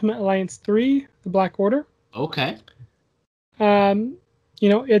Marvel Ultimate Alliance 3, the Black Order. Okay.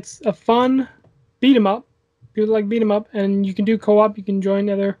 It's a fun beat 'em up. People like beat 'em up, and you can do co-op. You can join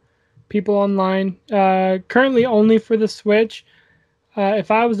other people online. Currently only for the Switch.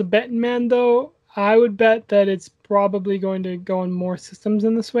 If I was a betting man, though, I would bet that it's probably going to go on more systems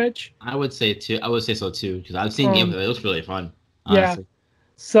than the Switch. I would say so too, because I've seen gameplay. It looks really fun, Yeah. honestly.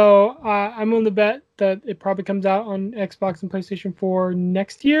 So I'm on the bet that it probably comes out on Xbox and PlayStation 4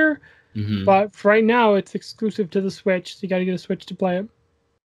 next year. Mm-hmm. But for right now, it's exclusive to the Switch, so you got to get a Switch to play it.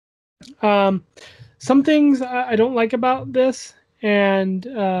 Some things I don't like about this, and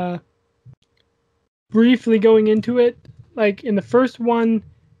briefly going into it, like in the first one,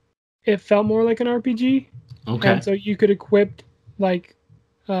 it felt more like an RPG. Okay. And so you could equip like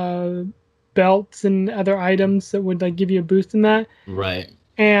belts and other items that would like give you a boost in that. Right.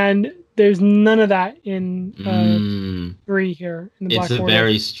 And there's none of that in 3 here in the Black It's a Order.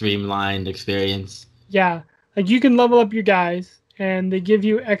 very streamlined experience. Yeah. Like you can level up your guys, and they give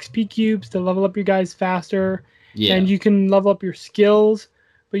you XP cubes to level up your guys faster. Yeah. And you can level up your skills,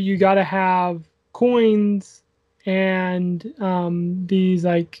 but you got to have coins and these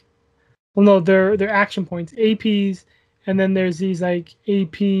like, well, no, they're action points, APs, and then there's these like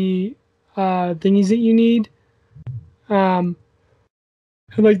AP thingies that you need.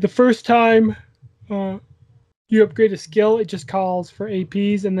 Like the first time you upgrade a skill, it just calls for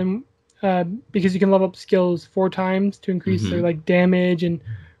APs, and then because you can level up skills 4 times to increase their like damage and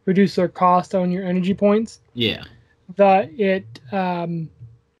reduce their cost on your energy points. Yeah. The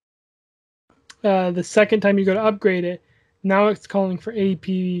second time you go to upgrade it, now it's calling for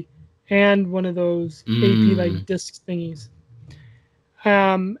AP and one of those AP like disc thingies.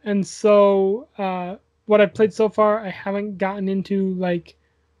 And so what I've played so far, I haven't gotten into like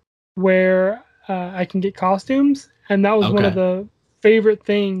where I can get costumes, and that was one of the favorite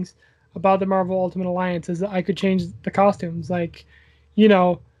things about the Marvel Ultimate Alliance is that I could change the costumes. Like,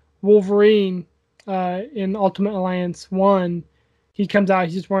 Wolverine in Ultimate Alliance 1, he comes out,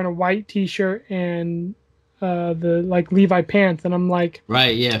 he's just wearing a white t-shirt and the like Levi pants, and I'm like,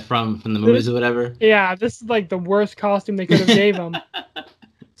 right, yeah, from the movies or whatever. Yeah, this is like the worst costume they could have gave him.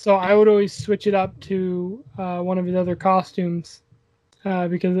 So I would always switch it up to one of his other costumes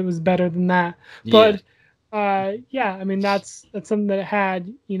because it was better than that. Yeah. But yeah, I mean that's something that it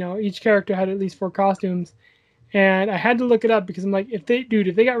had. Each character had at least 4 costumes, and I had to look it up because I'm like, if they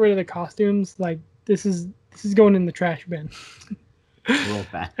got rid of the costumes, like this is going in the trash bin. Real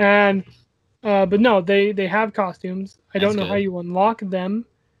fast. And but no, they have costumes. I don't know good. how you unlock them.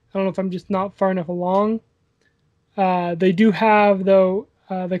 I don't know if I'm just not far enough along. They do have, though,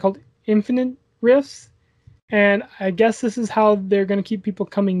 they're called Infinite Rifts. And I guess this is how they're going to keep people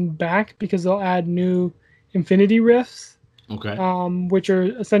coming back, because they'll add new Infinity Rifts. Okay. Which are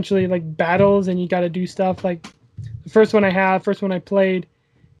essentially like battles, and you got to do stuff. Like the first one I played,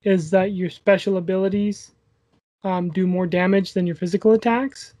 is that your special abilities do more damage than your physical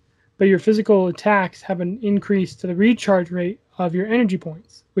attacks. But your physical attacks have an increase to the recharge rate of your energy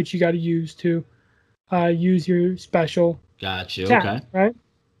points, which you got to use to use your special Gotcha. attack, Okay. right?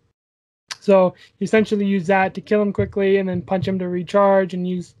 So you essentially use that to kill them quickly, and then punch them to recharge, and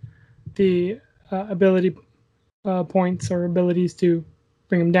use the ability points or abilities to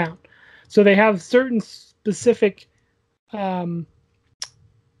bring them down. So they have certain specific I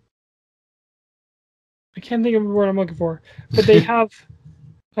can't think of the word I'm looking for, but they have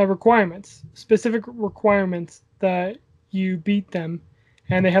specific requirements that you beat them,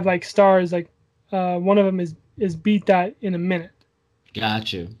 and they have like stars. Like one of them is beat that in a minute.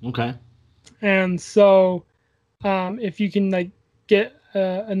 Gotcha. Okay. And so if you can like get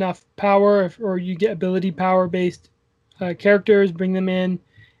enough power, or you get ability power based characters, bring them in,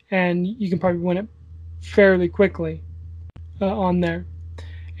 and you can probably win it fairly quickly on there.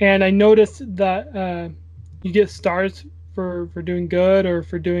 And I noticed that you get stars for doing good, or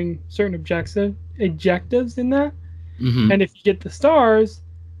for doing certain objectives in that. Mm-hmm. And if you get the stars,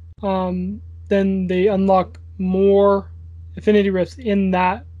 then they unlock more Infinity Rifts in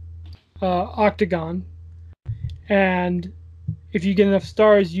that octagon. And if you get enough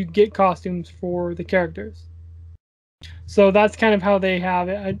stars, you get costumes for the characters. So that's kind of how they have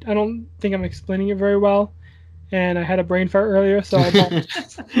it. I don't think I'm explaining it very well, and I had a brain fart earlier, so I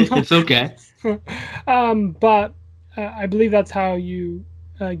apologize. It's okay. But I believe that's how you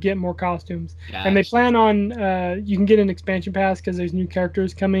get more costumes. Gotcha. And they plan on you can get an expansion pass because there's new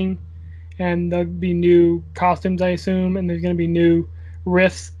characters coming, and there'll be new costumes, I assume, and there's going to be new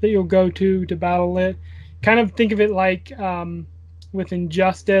rifts that you'll go to battle it. Kind of think of it like with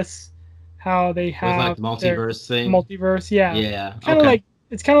Injustice, how they With like have the their multiverse thing. multiverse. Yeah, Yeah. kind of Okay. like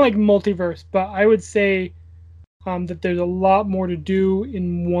it's kind of like multiverse, but I would say that there's a lot more to do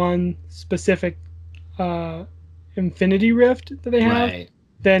in one specific Infinity Rift that they have Right.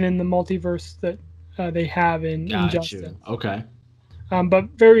 than in the multiverse that they have in Got Injustice. you. Okay. But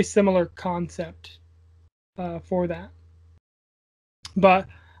very similar concept for that. But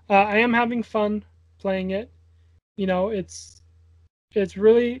I am having fun playing it. You know, it's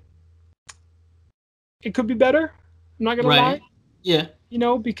really, it could be better. I'm not gonna lie. Right. Yeah. You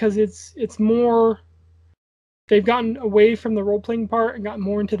know, because it's more, they've gotten away from the role playing part and gotten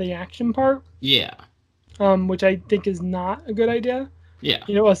more into the action part, Yeah. which I think is not a good idea. Yeah.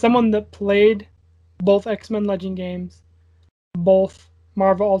 You know, as someone that played both X-Men Legend games, both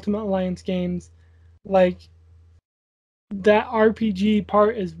Marvel Ultimate Alliance games, like that RPG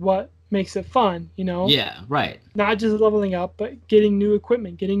part is what makes it fun, you know? Yeah. Right. Not just leveling up, but getting new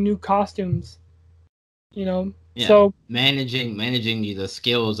equipment, getting new costumes, you know? Yeah. So Managing the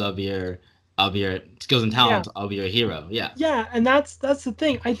skills of your skills and talents of your hero. Yeah. yeah, and that's the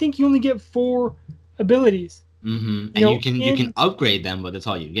thing. I think you only get 4 abilities. Mm-hmm. You know, you can upgrade them, but that's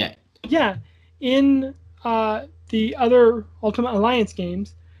all you get. Yeah, in the other Ultimate Alliance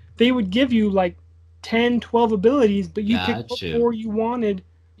games, they would give you like 10, 12 abilities, but you pick what Got you. 4 you wanted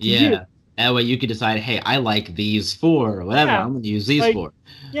to use. Yeah. That way you could decide, hey, I like these 4 or whatever. Yeah. I'm gonna use these Like, 4.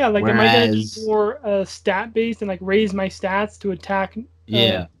 Yeah, like am I gonna be Whereas, more stat based and like raise my stats to attack?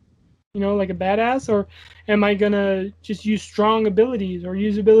 yeah, You know, like a badass, or am I gonna just use strong abilities or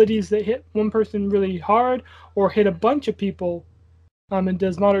use abilities that hit one person really hard or hit a bunch of people, and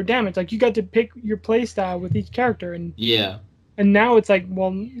does moderate damage? Like you got to pick your playstyle with each character, and yeah, now it's like,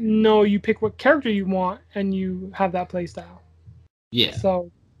 well, no, you pick what character you want and you have that playstyle. yeah.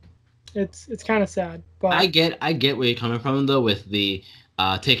 So it's kind of sad, but I get where you're coming from though with the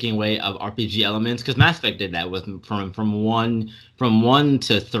taking away of RPG elements, because Mass Effect did that with from 1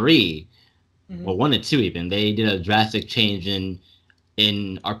 to 3, or 1 to 2 even. They did a drastic change in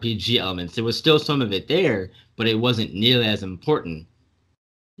RPG elements. There was still some of it there, but it wasn't nearly as important.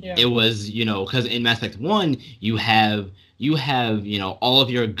 yeah, It was, because in Mass Effect 1 you have all of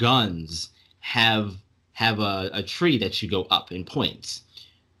your guns have a tree that you go up in points.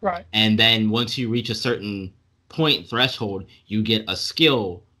 right. And then once you reach a certain point threshold, you get a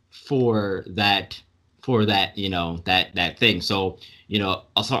skill for that that thing. So,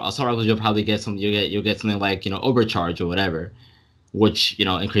 assault rifles, you'll probably get you'll get something like, overcharge or whatever, which,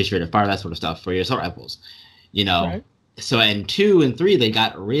 increase rate of fire, that sort of stuff for your assault rifles. Right. So in 2 and 3 they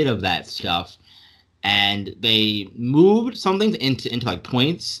got rid of that stuff and they moved something into like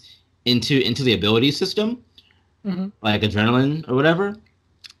points into the ability system, like adrenaline or whatever.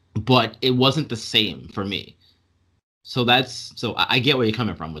 But it wasn't the same for me. So I get where you're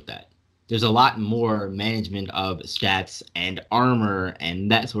coming from with that. There's a lot more management of stats and armor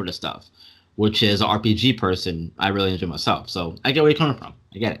and that sort of stuff, which as an RPG person, I really enjoy myself. So I get where you're coming from.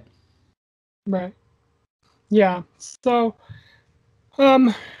 I get it. Right. Yeah. So,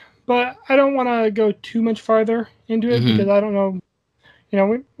 but I don't want to go too much farther into it because I don't know.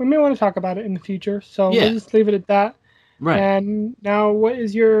 We may want to talk about it in the future. So we'll just leave it at that. Right. And now, what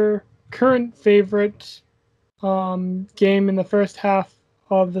is your current favorite game in the first half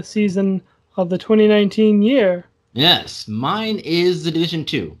of the season of the 2019 year? Yes, mine is The Division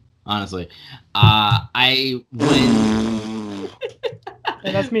 2, honestly. I when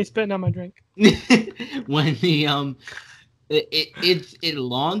And that's me spitting on my drink. when the it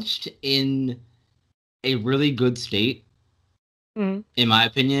launched in a really good state. In my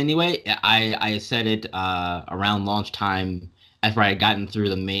opinion, anyway. I said it around launch time after I had gotten through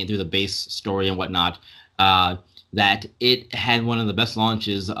the base story and whatnot, that it had one of the best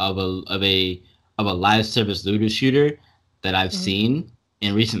launches of a live service looter shooter that I've seen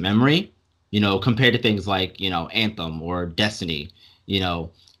in recent memory. Compared to things like Anthem or Destiny,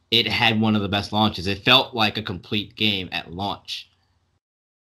 it had one of the best launches. It felt like a complete game at launch,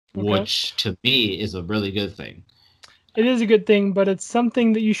 which to me is a really good thing. It is a good thing, but it's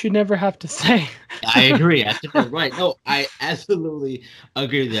something that you should never have to say. I agree. Right. No, I absolutely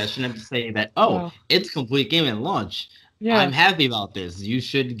agree with that. I shouldn't have to say that, it's a complete game at launch. Yeah. I'm happy about this. You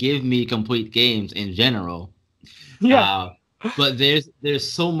should give me complete games in general. Yeah. But there's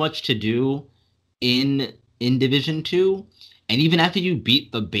so much to do in Division 2. And even after you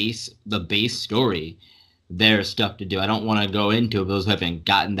beat the base story, there's stuff to do. I don't want to go into those who haven't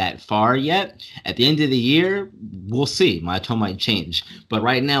gotten that far yet. At the end of the year, we'll see. My tone might change. But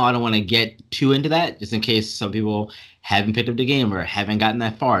right now, I don't want to get too into that, just in case some people haven't picked up the game or haven't gotten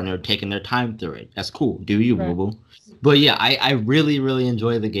that far and they're taking their time through it. That's cool. Do you, Right. boo boo? But yeah, I really, really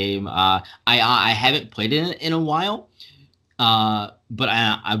enjoy the game. I haven't played it in a while. But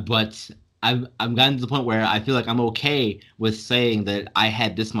I've gotten to the point where I feel like I'm okay with saying that I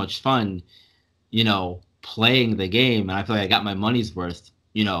had this much fun, playing the game, and I feel like I got my money's worth,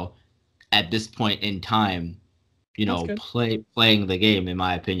 at this point in time, That's good. playing the game, in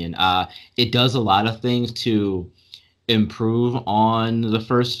my opinion. It does a lot of things to improve on the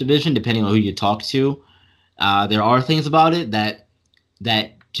first division, depending on who you talk to. There are things about it that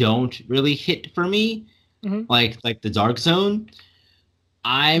don't really hit for me, Hmm. like the Dark Zone.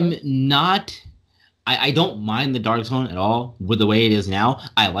 I'm Right. not. I don't mind the Dark Zone at all with the way it is now.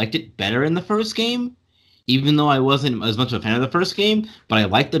 I liked it better in the first game, even though I wasn't as much of a fan of the first game. But I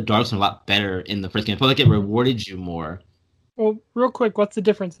liked the Dark Zone a lot better in the first game. I felt like it rewarded you more. Well, real quick, what's the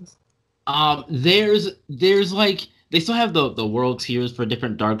differences? There's like they still have the world tiers for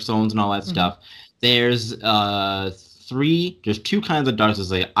different Dark Zones and all that Hmm. stuff. There's there's two kinds of Dark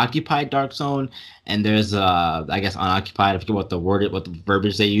Zones, like occupied Dark Zone, and there's I guess unoccupied. I forget what the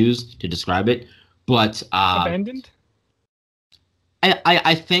verbiage they use to describe it. But Abandoned?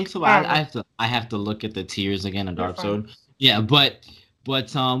 I think so. I don't know. I have to look at the tiers again in You're Dark fine. Zone. Yeah, but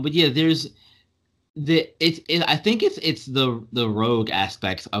yeah, there's I think it's the rogue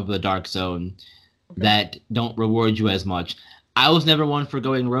aspects of the Dark Zone Okay. that don't reward you as much. I was never one for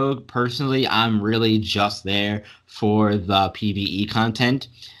going rogue. Personally, I'm really just there for the PvE content.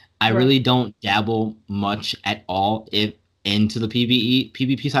 I Right. really don't dabble much at all into the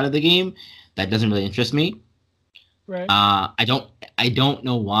PvP side of the game. That doesn't really interest me. Right. I don't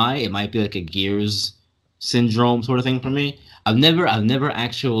know why. It might be like a Gears syndrome sort of thing for me. I've never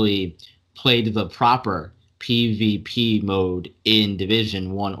actually played the proper PvP mode in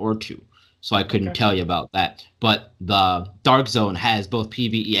Division 1 or 2. So I couldn't Okay. tell you about that. But the Dark Zone has both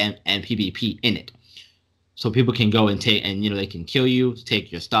PvE and PvP in it. So people can go and take, and they can kill you,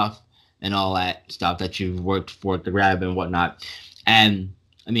 take your stuff, and all that stuff that you've worked for to grab and whatnot. And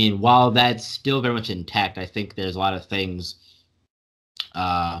I mean, while that's still very much intact, I think there's a lot of things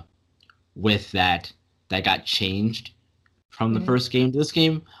uh, with that got changed from the Hmm. first game to this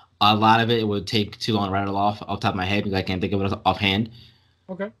game. A lot of it would take too long to rattle off the top of my head because I can't think of it offhand.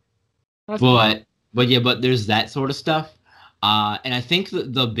 Okay. That's fine. But there's that sort of stuff. And I think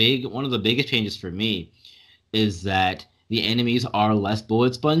one of the biggest changes for me is that the enemies are less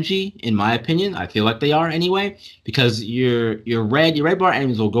bullet spongy, in my opinion. I feel like they are anyway, because your red bar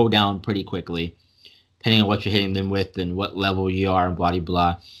enemies will go down pretty quickly, depending on what you're hitting them with and what level you are and blah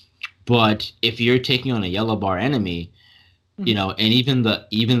blah. But if you're taking on a yellow bar enemy, Hmm. and even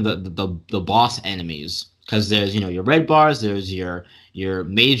the boss enemies, because there's your red bars, there's your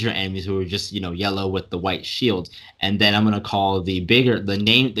major enemies who are just yellow with the white shields, and then I'm gonna call the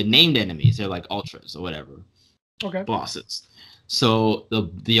named enemies, they're like ultras or whatever, Okay. bosses. So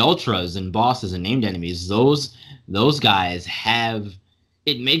the ultras and bosses and named enemies, those guys have,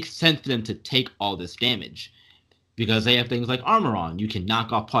 it makes sense for them to take all this damage because they have things like armor on. You can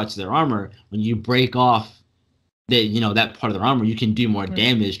knock off parts of their armor. When you break off that part of their armor, you can do more Right.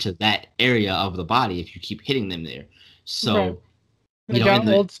 damage to that area of the body if you keep hitting them there. Right. So They in got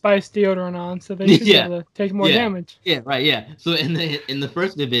the Old Spice deodorant on, so they should be yeah, able to take more yeah, damage. yeah, right, yeah. So in the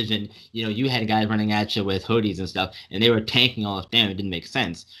first division, you had guys running at you with hoodies and stuff, and they were tanking all this damage. It didn't make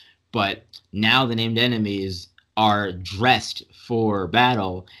sense. But now the named enemies are dressed for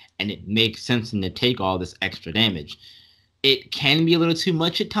battle, and it makes sense for them to take all this extra damage. It can be a little too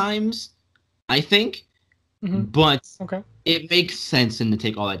much at times, I think, Hmm. but Okay. it makes sense in to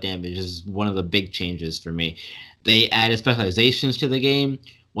take all that damage is one of the big changes for me. They added specializations to the game.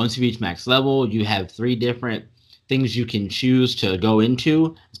 Once you reach max level, you have 3 different things you can choose to go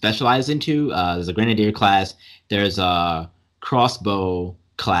into, specialize into. There's a grenadier class, there's a crossbow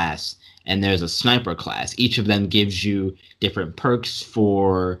class, and there's a sniper class. Each of them gives you different perks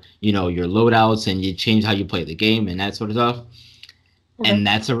for your loadouts, and you change how you play the game and that sort of stuff. Okay. And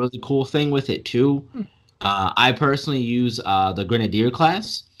that's a really cool thing with it too. Hmm. I personally use the Grenadier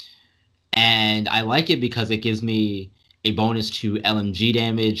class, and I like it because it gives me a bonus to LMG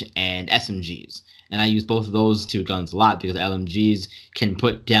damage and SMGs. And I use both of those two guns a lot because LMGs can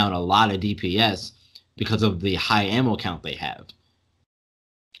put down a lot of DPS because of the high ammo count they have.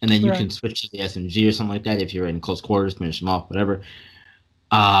 And then you Right. can switch to the SMG or something like that if you're in close quarters, finish them off, whatever.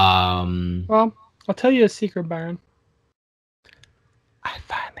 Um, Well, I'll tell you a secret, Byron. I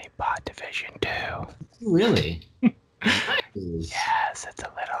finally bought Division 2. Really? Nice. Yes, it's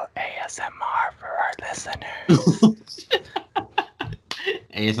a little ASMR for our listeners.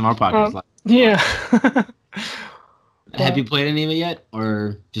 ASMR podcast. Yeah. Have you played any of it yet,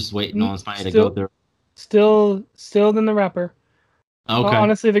 or just waiting on somebody to go through? Still in the wrapper. Okay.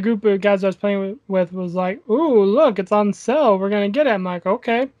 Honestly, the group of guys I was playing with was like, "Ooh, look, it's on sale. We're gonna get it." I'm like,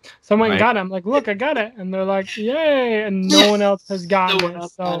 "Okay." So I went and got it. I'm like, "Look, I got it," and they're like, "Yay!" And no one else has gotten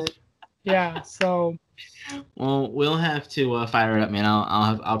it. So, yeah. So. Well, we'll have to fire it up, man.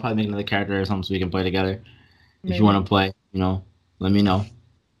 I'll probably make another character or something so we can play together. Maybe. If you want to play, let me know.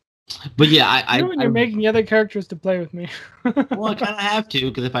 But yeah, you're making other characters to play with me. Well, I kind of have to,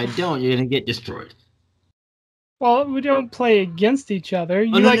 because if I don't, you're gonna get destroyed. Well, we don't play against each other.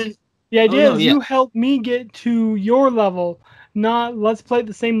 The idea is you help me get to your level, not let's play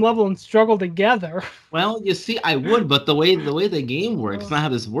the same level and struggle together. Well, you see, I would, but the way the game works, not how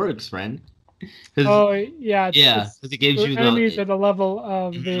this works, friend. Yeah, because it gives you enemies at the level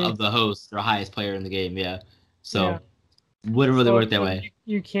of the host or highest player in the game. Yeah, so wouldn't really work that way.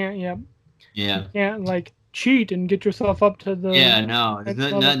 You can't. Yeah. You can't cheat and get yourself up to the. Yeah,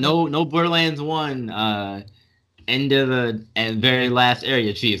 no Borderlands 1. End of the very last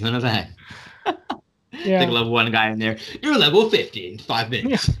area cheese. None of that. Take a level 1 guy in there. You're level 50 in 5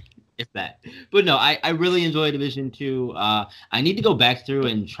 minutes. Yeah. If that. But no, I really enjoy Division 2. I need to go back through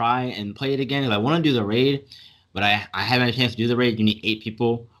and try and play it again because I want to do the raid, but I haven't had a chance to do the raid. You need 8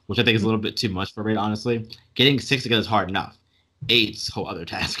 people, which I think is a little bit too much for a raid, honestly. Getting 6 together is hard enough. 8's a whole other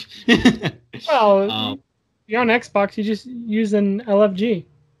task. Well, you're on Xbox, you just use an LFG.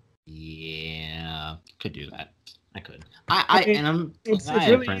 Yeah, could do that. I could. It's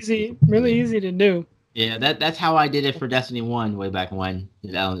really easy to do. Yeah, that's how I did it for Destiny 1 way back when,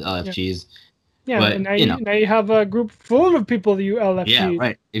 LFGs. Yeah, but, and now you have a group full of people that you LFG. Yeah,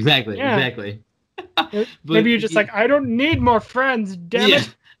 right. Exactly. Maybe you're just I don't need more friends, damn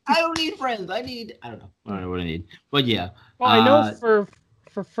it. I don't need friends. I don't know what I need. But yeah. Well, I know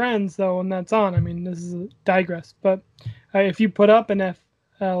for friends, though, when that's on, I mean, this is a digress, but if you put up an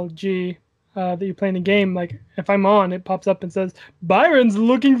FLG that you play in the game, if I'm on, it pops up and says Byron's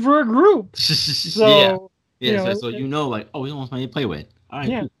looking for a group. So he almost want to play with. All right.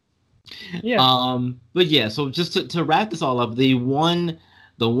 Yeah. Cool. Yeah. But yeah, so just to wrap this all up, the one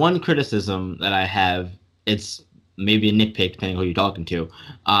criticism that I have, it's maybe a nitpick depending on who you're talking to,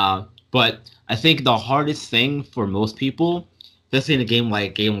 but I think the hardest thing for most people, especially in a game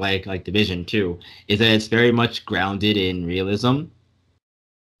like Division 2, is that it's very much grounded in realism.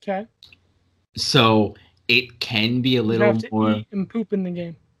 Okay. So it can be a little you have to more eat and poop in the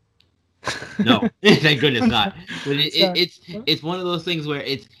game. No, thank goodness not. But it's one of those things where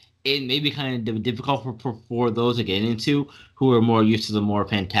it may be kind of difficult for those to get into who are more used to the more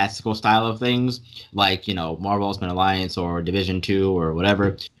fantastical style of things, like Marvel Ultimate Alliance or Division 2 or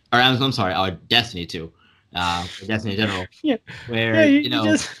whatever. Or I'm sorry, or Destiny 2, or Destiny in general. Yeah. Where you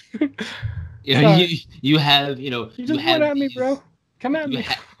just you have You just went at me, bro. Come at me.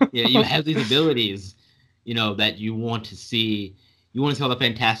 You have these abilities, that you want to see. You want to see all the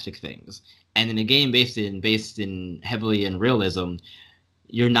fantastic things, and in a game based in heavily in realism,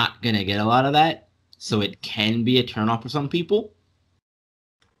 you're not gonna get a lot of that. So it can be a turnoff for some people.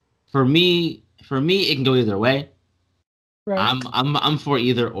 For me, it can go either way. Right. I'm for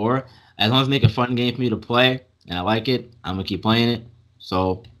either or. As long as it make a fun game for me to play and I like it, I'm gonna keep playing it.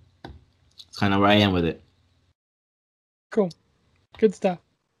 So that's kind of where I am with it. Cool. Good stuff.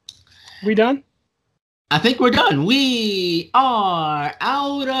 We done? I think we're done. We are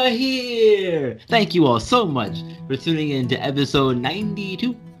out of here. Thank you all so much for tuning in to episode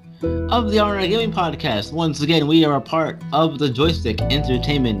 92 of the R&R Gaming Podcast. Once again, we are a part of the Joystick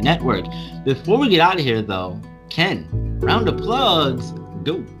Entertainment Network. Before we get out of here, though, Ken, round of plugs.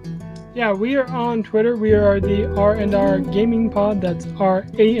 Go. Yeah, we are on Twitter. We are the R&R Gaming Pod. That's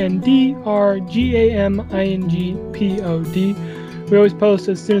RANDRGAMINGPOD. We always post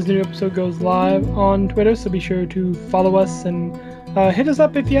as soon as the new episode goes live on Twitter, so be sure to follow us and hit us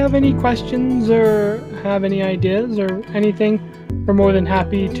up if you have any questions or have any ideas or anything. We're more than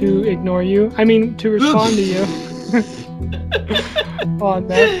happy to ignore you. To respond to you. On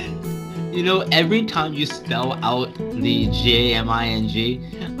that. Every time you spell out the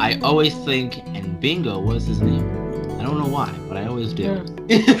JAMING, I always think, and Bingo was his name. I don't know why, but I always do.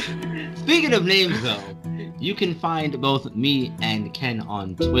 Yeah. Speaking of names, though, you can find both me and Ken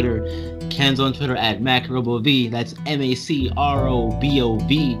on Twitter. Ken's on Twitter at MacRoboV, that's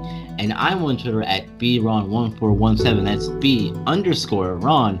MACROBOV, and I'm on Twitter at BRon1417, that's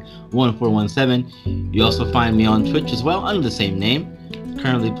B_Ron1417. You also find me on Twitch as well under the same name.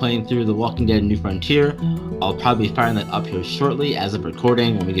 currently playing through The Walking Dead: New Frontier. I'll probably be firing that up here shortly as of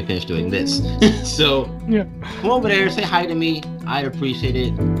recording when we get finished doing this. So Yeah. come over there, say hi to me. I appreciate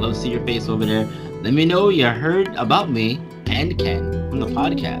it. Love to see your face over there. Let me know you heard about me and Ken from the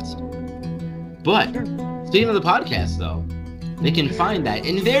podcast. But speaking of the podcast, though, they can find that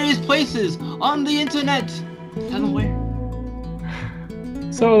in various places on the internet. Tell them where.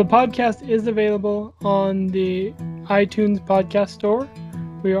 So the podcast is available on the iTunes podcast store.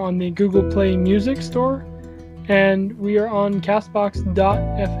 We are on the Google Play Music store, and we are on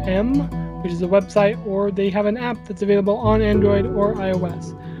Castbox.fm, which is a website, or they have an app that's available on Android or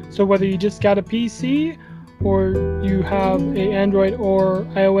iOS. So whether you just got a PC or you have an Android or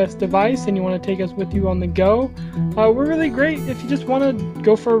iOS device and you want to take us with you on the go, we're really great if you just want to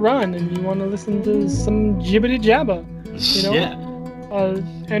go for a run and you want to listen to some jibbity jabba, you know? Yeah.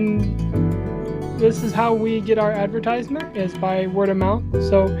 And this is how we get our advertisement, is by word of mouth.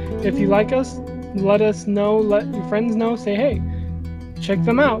 So if you like us, let us know, let your friends know, say, hey, check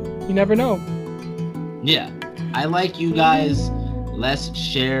them out. You never know. Yeah. I like you guys. Let's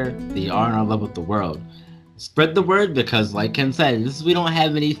share the R&R love with the world. Spread the word, because like Ken said, we don't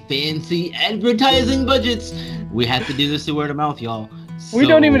have any fancy advertising budgets. We have to do this through word of mouth, y'all. We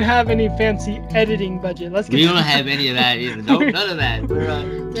don't even have any fancy editing budget. We don't have any of that either. Nope, none of that. We're a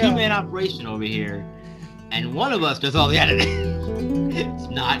two-man operation over here, and one of us does all the editing. It's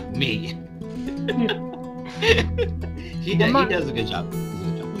not me. He does a good job.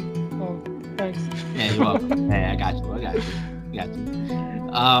 Oh, thanks. Yeah, you're welcome. Hey, I got you.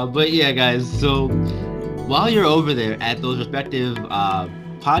 But yeah, guys. So while you're over there at those respective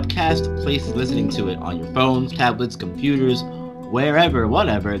podcast places, listening to it on your phones, tablets, computers, wherever,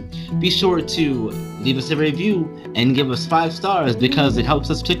 whatever, be sure to leave us a review and give us 5 stars, because it helps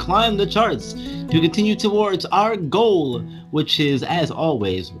us to climb the charts to continue towards our goal, which is, as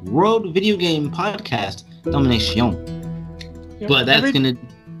always, World Video Game Podcast Domination. Yep. But that's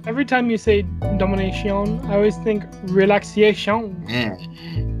every time you say domination, I always think relaxation. Yeah.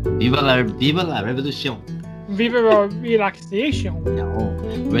 Viva la revolution. Viva la relaxation. No.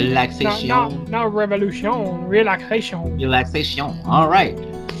 Relaxation. Not revolution. Relaxation. Relaxation. All right.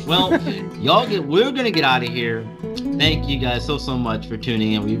 Well, we're gonna get out of here. Thank you guys so much for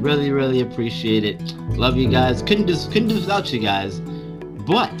tuning in. We really appreciate it. Love you guys. Couldn't do without you guys.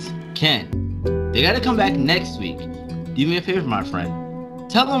 But Ken, they gotta come back next week. Do me a favor, my friend.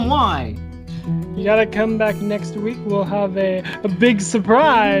 Tell them why. You gotta come back next week. We'll have a big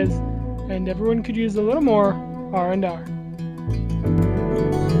surprise, and everyone could use a little more R&R.